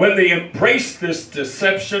 When they embrace this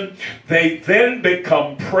deception, they then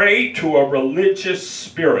become prey to a religious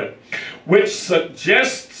spirit, which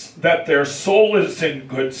suggests that their soul is in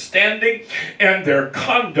good standing and their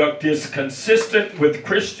conduct is consistent with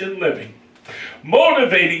Christian living,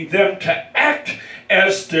 motivating them to act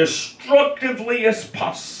as destructively as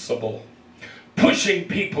possible, pushing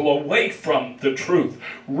people away from the truth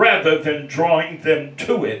rather than drawing them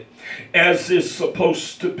to it, as is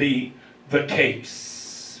supposed to be the case.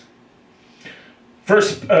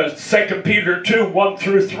 2 Peter 2, 1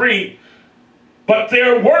 through 3, but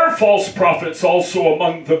there were false prophets also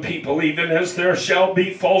among the people, even as there shall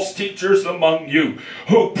be false teachers among you,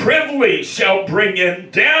 who privily shall bring in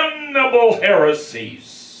damnable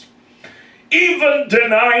heresies, even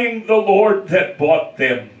denying the Lord that bought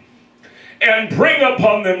them, and bring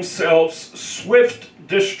upon themselves swift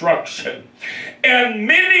destruction. And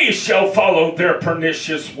many shall follow their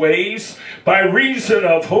pernicious ways, by reason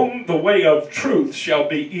of whom the way of truth shall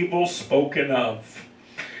be evil spoken of.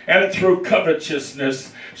 And through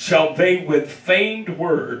covetousness shall they with feigned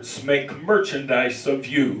words make merchandise of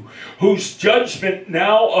you, whose judgment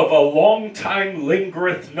now of a long time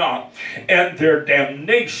lingereth not, and their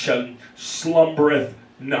damnation slumbereth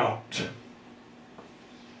not.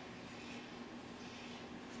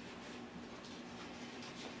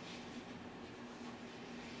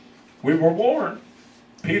 We were warned.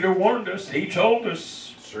 Peter warned us. He told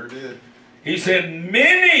us. Sure did. He said,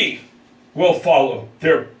 many will follow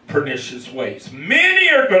their pernicious ways. Many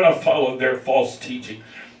are going to follow their false teaching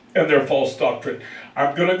and their false doctrine.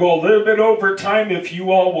 I'm going to go a little bit over time if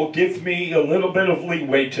you all will give me a little bit of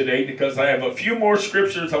leeway today, because I have a few more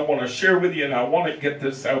scriptures I want to share with you, and I want to get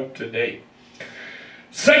this out today.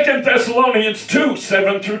 2 Thessalonians 2,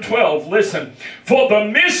 7 through 12. Listen. For the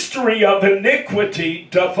mystery of iniquity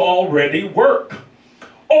doth already work.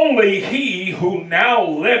 Only he who now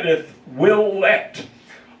letteth will let,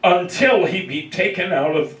 until he be taken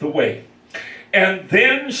out of the way. And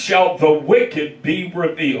then shall the wicked be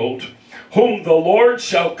revealed, whom the Lord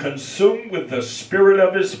shall consume with the spirit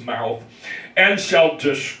of his mouth, and shall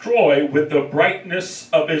destroy with the brightness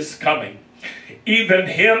of his coming. Even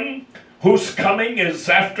him whose coming is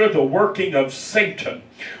after the working of Satan,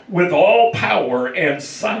 with all power and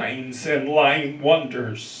signs and lying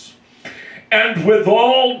wonders, and with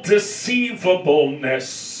all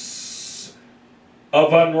deceivableness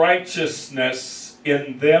of unrighteousness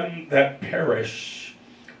in them that perish.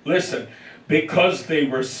 Listen, because they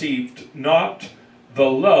received not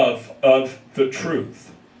the love of the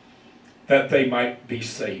truth, that they might be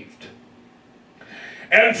saved.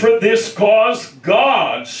 And for this cause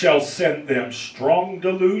God shall send them strong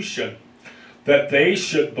delusion, that they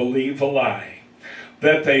should believe a lie,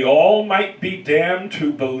 that they all might be damned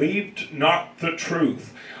who believed not the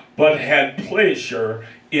truth, but had pleasure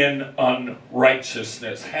in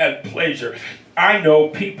unrighteousness. Had pleasure. I know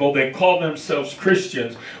people that call themselves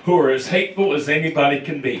Christians who are as hateful as anybody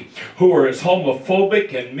can be, who are as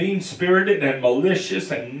homophobic and mean-spirited and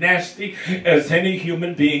malicious and nasty as any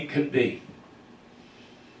human being can be.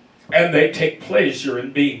 And they take pleasure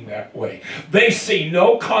in being that way. They see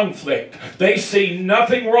no conflict. They see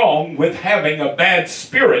nothing wrong with having a bad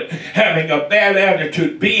spirit, having a bad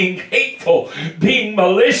attitude, being hateful, being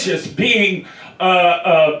malicious, being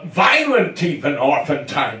violent even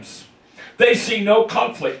oftentimes. They see no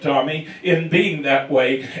conflict, Tommy, in being that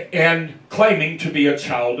way and claiming to be a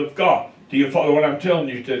child of God. Do you follow what I'm telling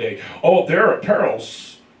you today? Oh, there are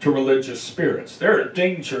perils to religious spirits. There are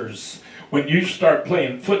dangers when you start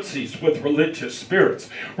playing footsies with religious spirits.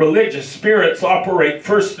 Religious spirits operate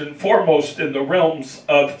first and foremost in the realms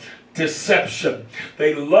of deception.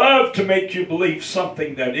 They love to make you believe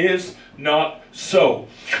something that is not so.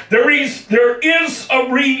 There is a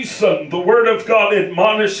reason the Word of God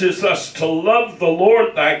admonishes us to love the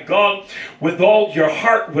Lord thy God with all your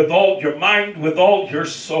heart, with all your mind, with all your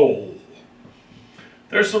soul.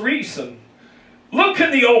 There's a reason. Look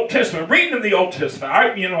in the Old Testament. Read in the Old Testament.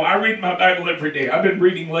 I read my Bible every day. I've been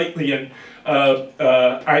reading lately, and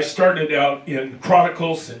I started out in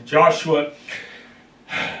Chronicles and Joshua.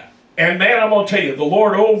 And man, I'm going to tell you, the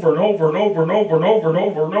Lord over and over and over and over and over and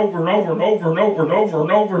over and over and over and over and over and over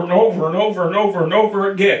and over and over and over and over and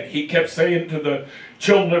over again, He kept saying to the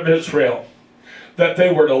children of Israel that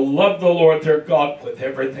they were to love the Lord their God with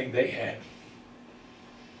everything they had.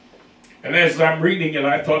 And as I'm reading it,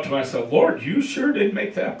 I thought to myself, Lord, you sure did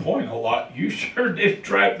make that point a lot. You sure did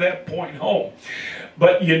drive that point home.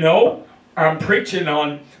 But you know, I'm preaching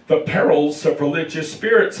on the perils of religious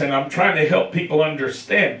spirits, and I'm trying to help people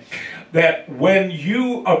understand that when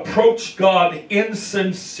you approach God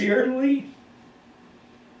insincerely,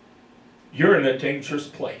 you're in a dangerous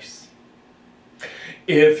place.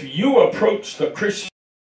 If you approach the Christian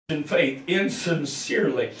faith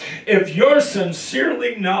insincerely, if you're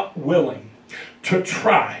sincerely not willing to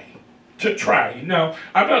try, now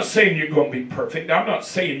I'm not saying you're going to be perfect, I'm not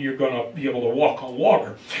saying you're going to be able to walk on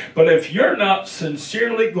water, but if you're not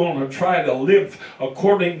sincerely going to try to live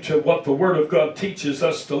according to what the Word of God teaches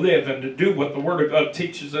us to live and to do what the Word of God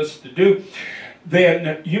teaches us to do,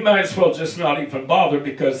 then you might as well just not even bother,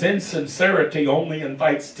 because insincerity only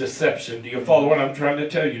invites deception. Do you follow what I'm trying to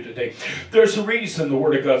tell you today? There's a reason the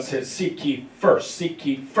Word of God says, seek ye first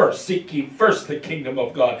the kingdom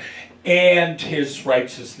of God and His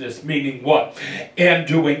righteousness, meaning what? And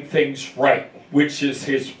doing things right, which is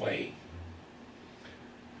His way.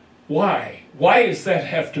 Why? Why does that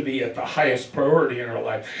have to be at the highest priority in our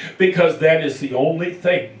life? Because that is the only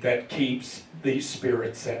thing that keeps these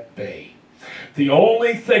spirits at bay. The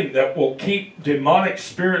only thing that will keep demonic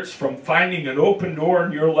spirits from finding an open door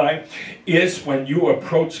in your life is when you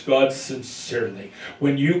approach God sincerely.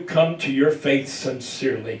 When you come to your faith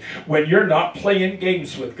sincerely. When you're not playing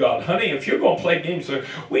games with God. Honey, if you're going to play games with...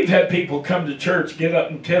 We've had people come to church, get up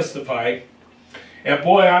and testify. And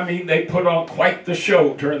boy, I mean, they put on quite the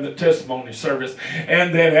show during the testimony service.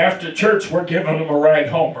 And then after church, we're giving them a ride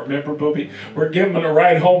home. Remember, Booby? We're giving them a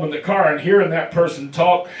ride home in the car, and hearing that person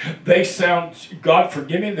talk, they sound, God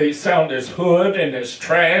forgive me, they sound as hood and as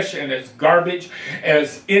trash and as garbage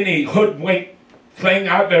as any hoodwink thing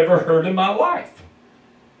I've ever heard in my life.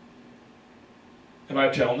 Am I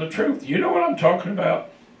telling the truth? You know what I'm talking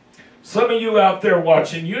about? Some of you out there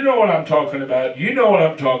watching, you know what I'm talking about. You know what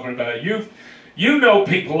I'm talking about. You know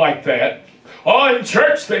people like that. Oh, in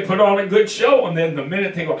church they put on a good show, and then the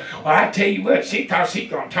minute they go, well, I tell you what, she thought she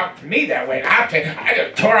was going to talk to me that way. I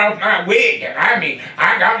just tore off my wig, and I mean,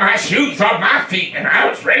 I got my shoes off my feet, and I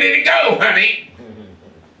was ready to go, honey.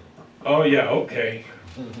 Oh, yeah, okay.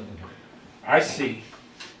 I see.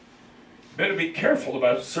 Better be careful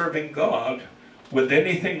about serving God with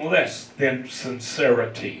anything less than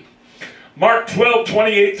sincerity. Mark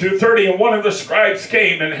 12:28 through 30, and one of the scribes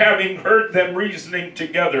came, and having heard them reasoning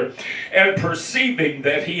together, and perceiving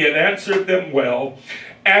that he had answered them well,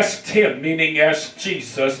 asked him, meaning asked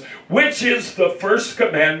Jesus, which is the first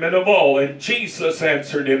commandment of all? And Jesus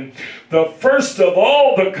answered him, the first of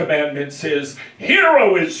all the commandments is, Hear,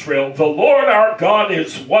 O Israel, the Lord our God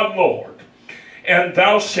is one Lord. And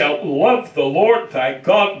thou shalt love the Lord thy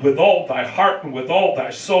God with all thy heart and with all thy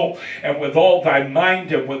soul and with all thy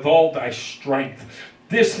mind and with all thy strength.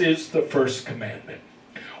 This is the first commandment.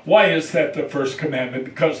 Why is that the first commandment?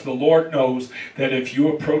 Because the Lord knows that if you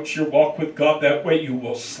approach your walk with God that way, you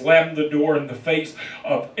will slam the door in the face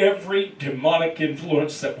of every demonic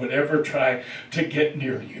influence that would ever try to get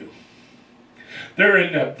near you. They're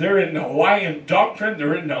in a lying doctrine.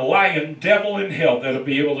 They're in a lying devil in hell that'll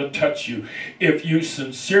be able to touch you if you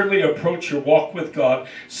sincerely approach your walk with God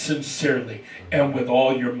sincerely and with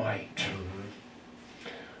all your might.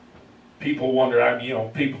 People wonder,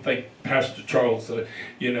 people think, Pastor Charles,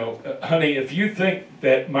 honey, if you think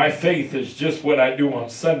that my faith is just what I do on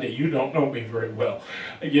Sunday, you don't know me very well.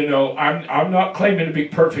 I'm not claiming to be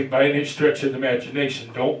perfect by any stretch of the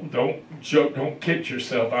imagination. Don't joke, don't kid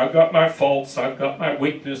yourself. I've got my faults, I've got my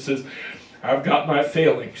weaknesses, I've got my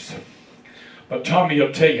failings. But Tommy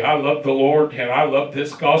will tell you, I love the Lord, and I love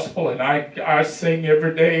this gospel, and I sing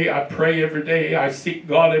every day, I pray every day, I seek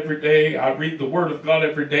God every day, I read the Word of God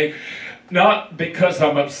every day. Not because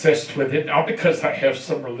I'm obsessed with it, not because I have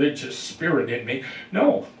some religious spirit in me.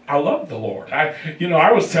 No, I love the Lord. I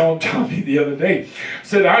was telling Tommy the other day,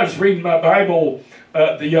 said I was reading my Bible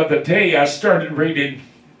the other day. I started reading,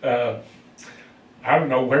 I don't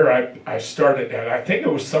know where I started at. I think it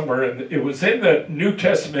was somewhere, it was in the New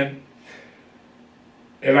Testament,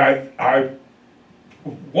 and I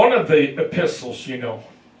one of the epistles,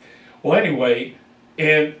 Well, anyway,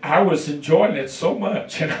 and I was enjoying it so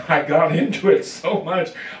much, and I got into it so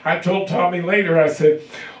much. I told Tommy later, I said,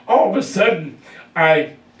 all of a sudden,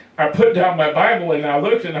 I put down my Bible, and I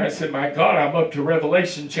looked, and I said, my God, I'm up to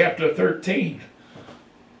Revelation chapter 13.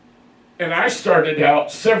 And I started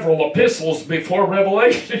out several epistles before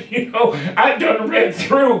Revelation. I'd done read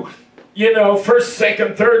through, 1st,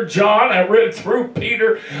 2nd, 3rd John. I read through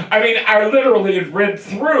Peter. I literally had read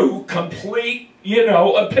through complete,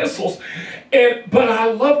 epistles. But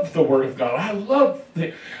I love the Word of God.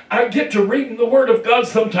 I get to reading the Word of God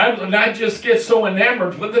sometimes, and I just get so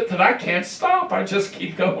enamored with it that I can't stop. I just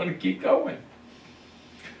keep going and keep going.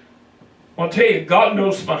 I'll tell you, God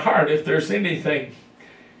knows my heart. If there's anything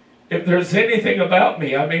about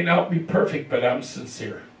me, I may not be perfect, but I'm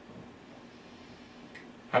sincere.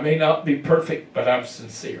 I may not be perfect, but I'm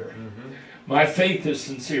sincere. My faith is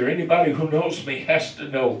sincere. Anybody who knows me has to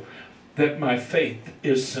know that my faith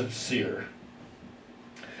is sincere.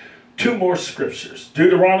 Two more scriptures.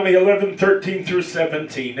 Deuteronomy 11:13 through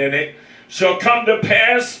 17. And it shall come to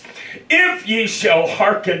pass, if ye shall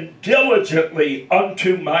hearken diligently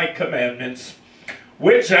unto my commandments,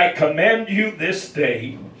 which I command you this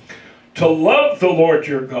day, to love the Lord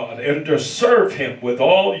your God, and to serve him with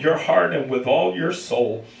all your heart and with all your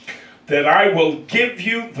soul, that I will give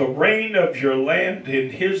you the rain of your land in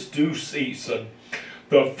his due season,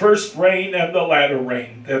 the first rain and the latter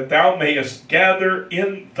rain, that thou mayest gather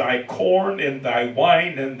in thy corn, in thy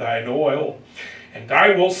wine, and thine oil. And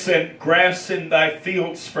I will send grass in thy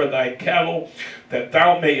fields for thy cattle, that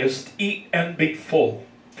thou mayest eat and be full.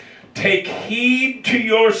 Take heed to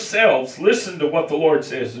yourselves. Listen to what the Lord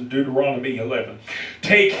says in Deuteronomy 11.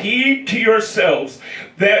 Take heed to yourselves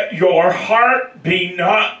that your heart be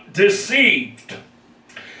not deceived,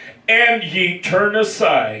 and ye turn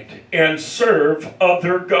aside and serve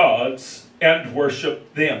other gods and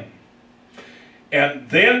worship them. And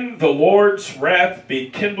then the Lord's wrath be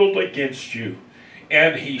kindled against you,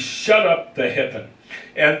 and he shut up the heaven,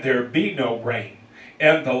 and there be no rain,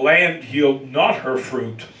 and the land yield not her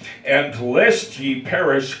fruit, and lest ye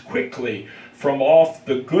perish quickly from off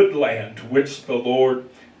the good land which the Lord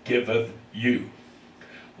giveth you.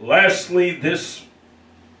 Lastly, this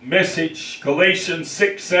message, Galatians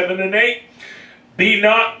 6, 7, and 8, be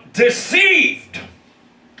not deceived.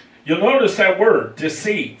 You'll notice that word,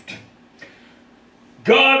 deceived.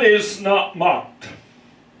 God is not mocked.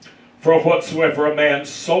 For whatsoever a man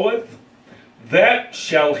soweth, that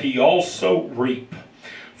shall he also reap.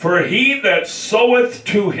 For he that soweth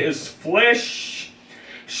to his flesh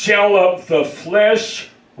shall of the flesh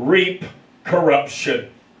reap corruption.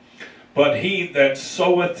 But he that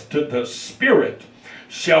soweth to the Spirit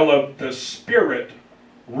shall of the Spirit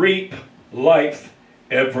reap life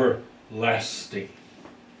everlasting.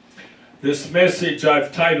 This message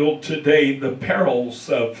I've titled today, The Perils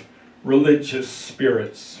of Religious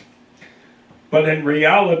Spirits. But in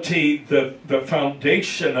reality, the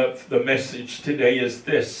foundation of the message today is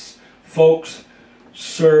this. Folks,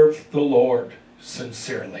 serve the Lord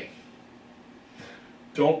sincerely.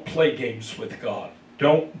 Don't play games with God.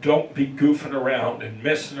 Don't be goofing around and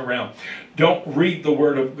messing around. Don't read the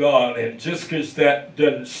Word of God and just because that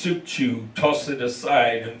doesn't suit you, toss it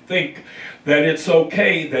aside and think that it's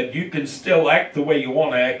okay, that you can still act the way you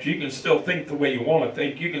want to act. You can still think the way you want to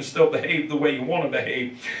think. You can still behave the way you want to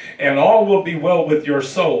behave. And all will be well with your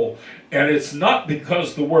soul. And it's not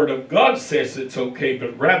because the Word of God says it's okay,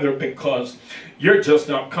 but rather because you're just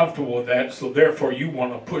not comfortable with that, so therefore you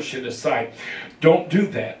want to push it aside. Don't do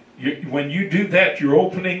that. When you do that, you're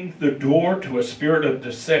opening the door to a spirit of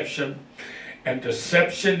deception. And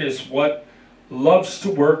deception is what loves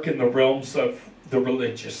to work in the realms of the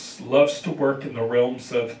religious, loves to work in the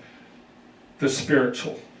realms of the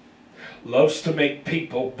spiritual, loves to make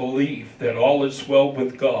people believe that all is well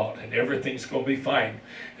with God and everything's going to be fine.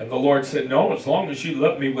 And the Lord said, no, as long as you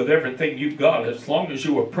love me with everything you've got, as long as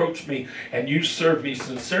you approach me and you serve me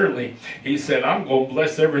sincerely, he said, I'm going to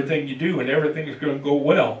bless everything you do and everything is going to go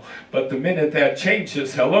well. But the minute that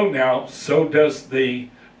changes, hello now, so does the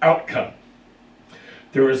outcome.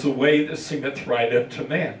 There is a way that seemeth right unto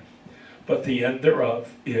man, but the end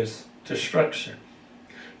thereof is destruction.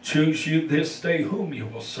 Choose you this day whom you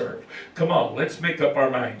will serve. Come on, let's make up our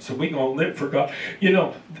minds. So we're going to live for God. You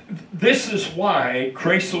know, this is why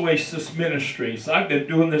Grace Oasis Ministries, I've been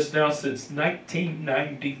doing this now since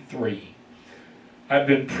 1993. I've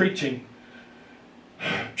been preaching,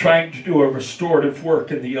 trying to do a restorative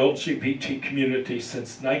work in the LGBT community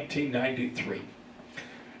since 1993.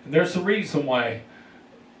 And there's a reason why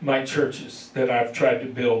my churches that I've tried to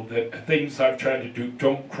build, that things I've tried to do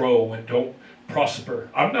don't grow and don't prosper.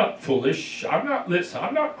 I'm not foolish. I'm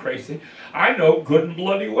not crazy. I know good and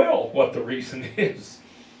bloody well what the reason is.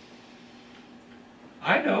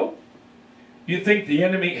 I know. You think the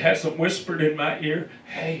enemy hasn't whispered in my ear,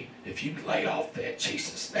 hey, if you'd lay off that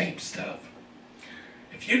Jesus name stuff,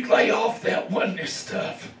 if you'd lay off that oneness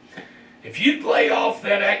stuff, if you'd lay off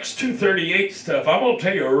that Acts 2:38 stuff, I'm going to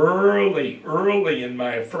tell you early in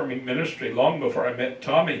my affirming ministry, long before I met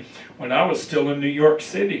Tommy, when I was still in New York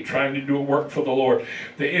City trying to do a work for the Lord,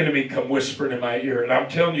 the enemy come whispering in my ear. And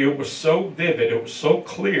I'm telling you, it was so vivid, it was so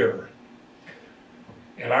clear.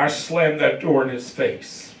 And I slammed that door in his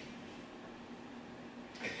face.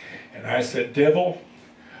 And I said, devil,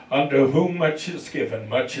 unto whom much is given,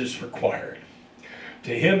 much is required.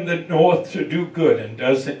 To him that knoweth to do good and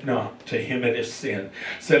does it not, to him it is sin.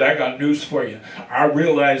 Said, I got news for you. I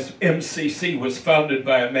realized MCC was founded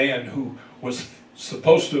by a man who was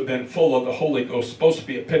supposed to have been full of the Holy Ghost, supposed to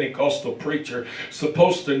be a Pentecostal preacher,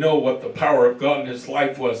 supposed to know what the power of God in his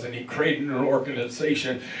life was, and he created an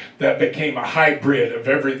organization that became a hybrid of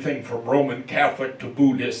everything from Roman Catholic to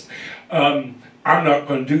Buddhist. I'm not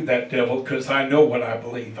going to do that, devil, because I know what I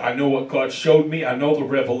believe. I know what God showed me. I know the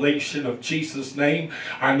revelation of Jesus' name.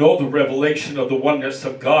 I know the revelation of the oneness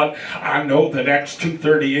of God. I know that Acts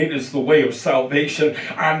 2:38 is the way of salvation.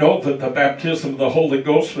 I know that the baptism of the Holy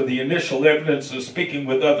Ghost for the initial evidence of speaking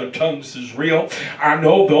with other tongues is real. I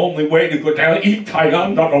know the only way to go down in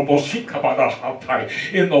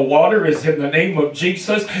the water is in the name of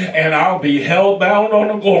Jesus, and I'll be hell-bound on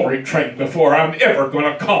a glory train before I'm ever going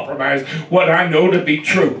to compromise what I know to be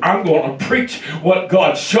true. I'm going to preach what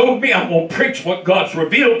God showed me. I'm going to preach what God's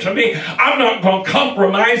revealed to me. I'm not going to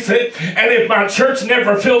compromise it. And if my church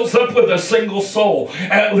never fills up with a single soul,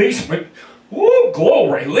 at least, woo,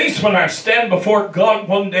 glory, at least when I stand before God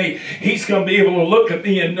one day, He's going to be able to look at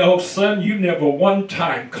me and know, son, you never one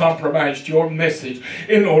time compromised your message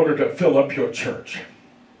in order to fill up your church.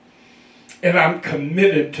 And I'm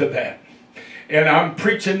committed to that. And I'm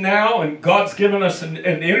preaching now, and God's given us an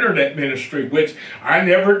internet ministry, which I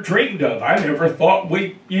never dreamed of. I never thought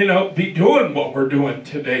we'd, be doing what we're doing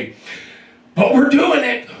today. But we're doing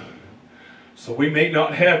it. So we may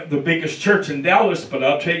not have the biggest church in Dallas, but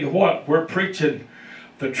I'll tell you what, we're preaching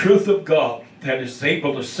the truth of God that is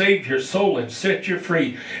able to save your soul and set you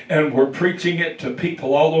free. And we're preaching it to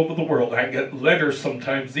people all over the world. I get letters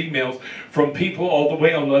sometimes, emails from people all the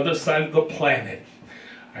way on the other side of the planet.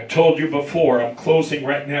 I told you before, I'm closing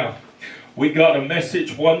right now. We got a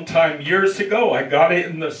message one time years ago. I got it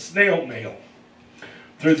in the snail mail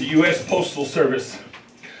through the U.S. Postal Service.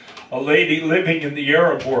 A lady living in the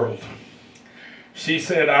Arab world. She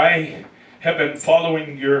said, I have been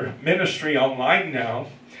following your ministry online now.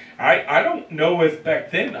 I don't know if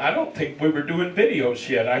back then, I don't think we were doing videos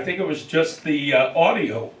yet. I think it was just the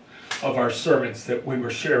audio of our sermons that we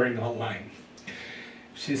were sharing online.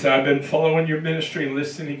 She said, I've been following your ministry and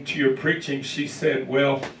listening to your preaching. She said,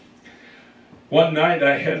 well, one night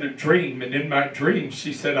I had a dream, and in my dream,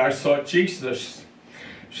 she said, I saw Jesus.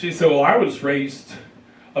 She said, well, I was raised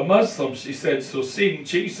a Muslim. She said, so seeing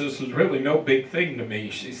Jesus was really no big thing to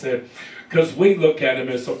me. She said, because we look at him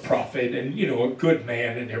as a prophet and, a good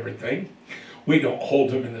man and everything. We don't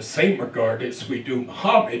hold him in the same regard as we do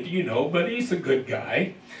Muhammad, but he's a good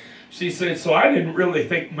guy. She said, so I didn't really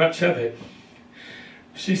think much of it.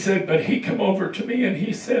 She said, but he came over to me and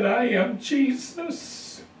he said, I am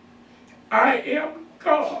Jesus. I am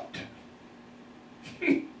God.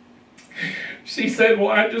 She said,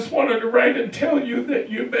 well, I just wanted to write and tell you that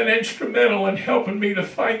you've been instrumental in helping me to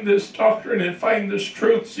find this doctrine and find this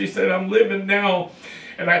truth. She said, I'm living now,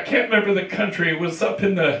 and I can't remember the country. It was up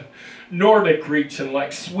in the Nordic region,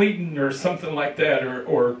 like Sweden or something like that,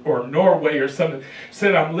 or Norway or something.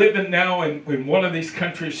 Said, I'm living now in one of these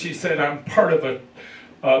countries. She said, I'm part of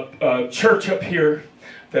a church up here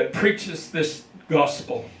that preaches this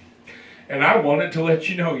gospel. And I wanted to let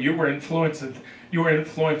you know you were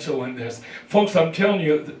influential in this. Folks, I'm telling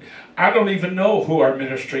you, I don't even know who our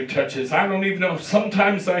ministry touches. I don't even know.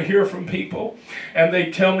 Sometimes I hear from people and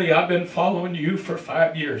they tell me, I've been following you for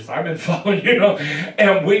 5 years. I've been following you,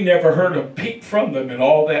 and we never heard a peep from them in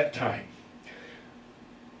all that time.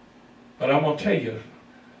 But I'm going to tell you,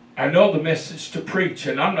 I know the message to preach,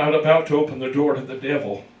 and I'm not about to open the door to the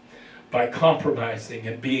devil by compromising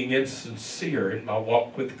and being insincere in my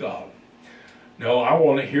walk with God. No, I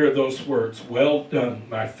want to hear those words, well done,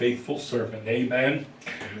 my faithful servant. Amen.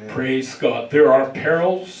 Amen. Praise God. There are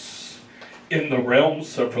perils in the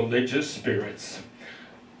realms of religious spirits.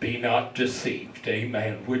 Be not deceived.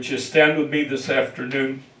 Amen. Would you stand with me this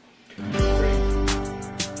afternoon?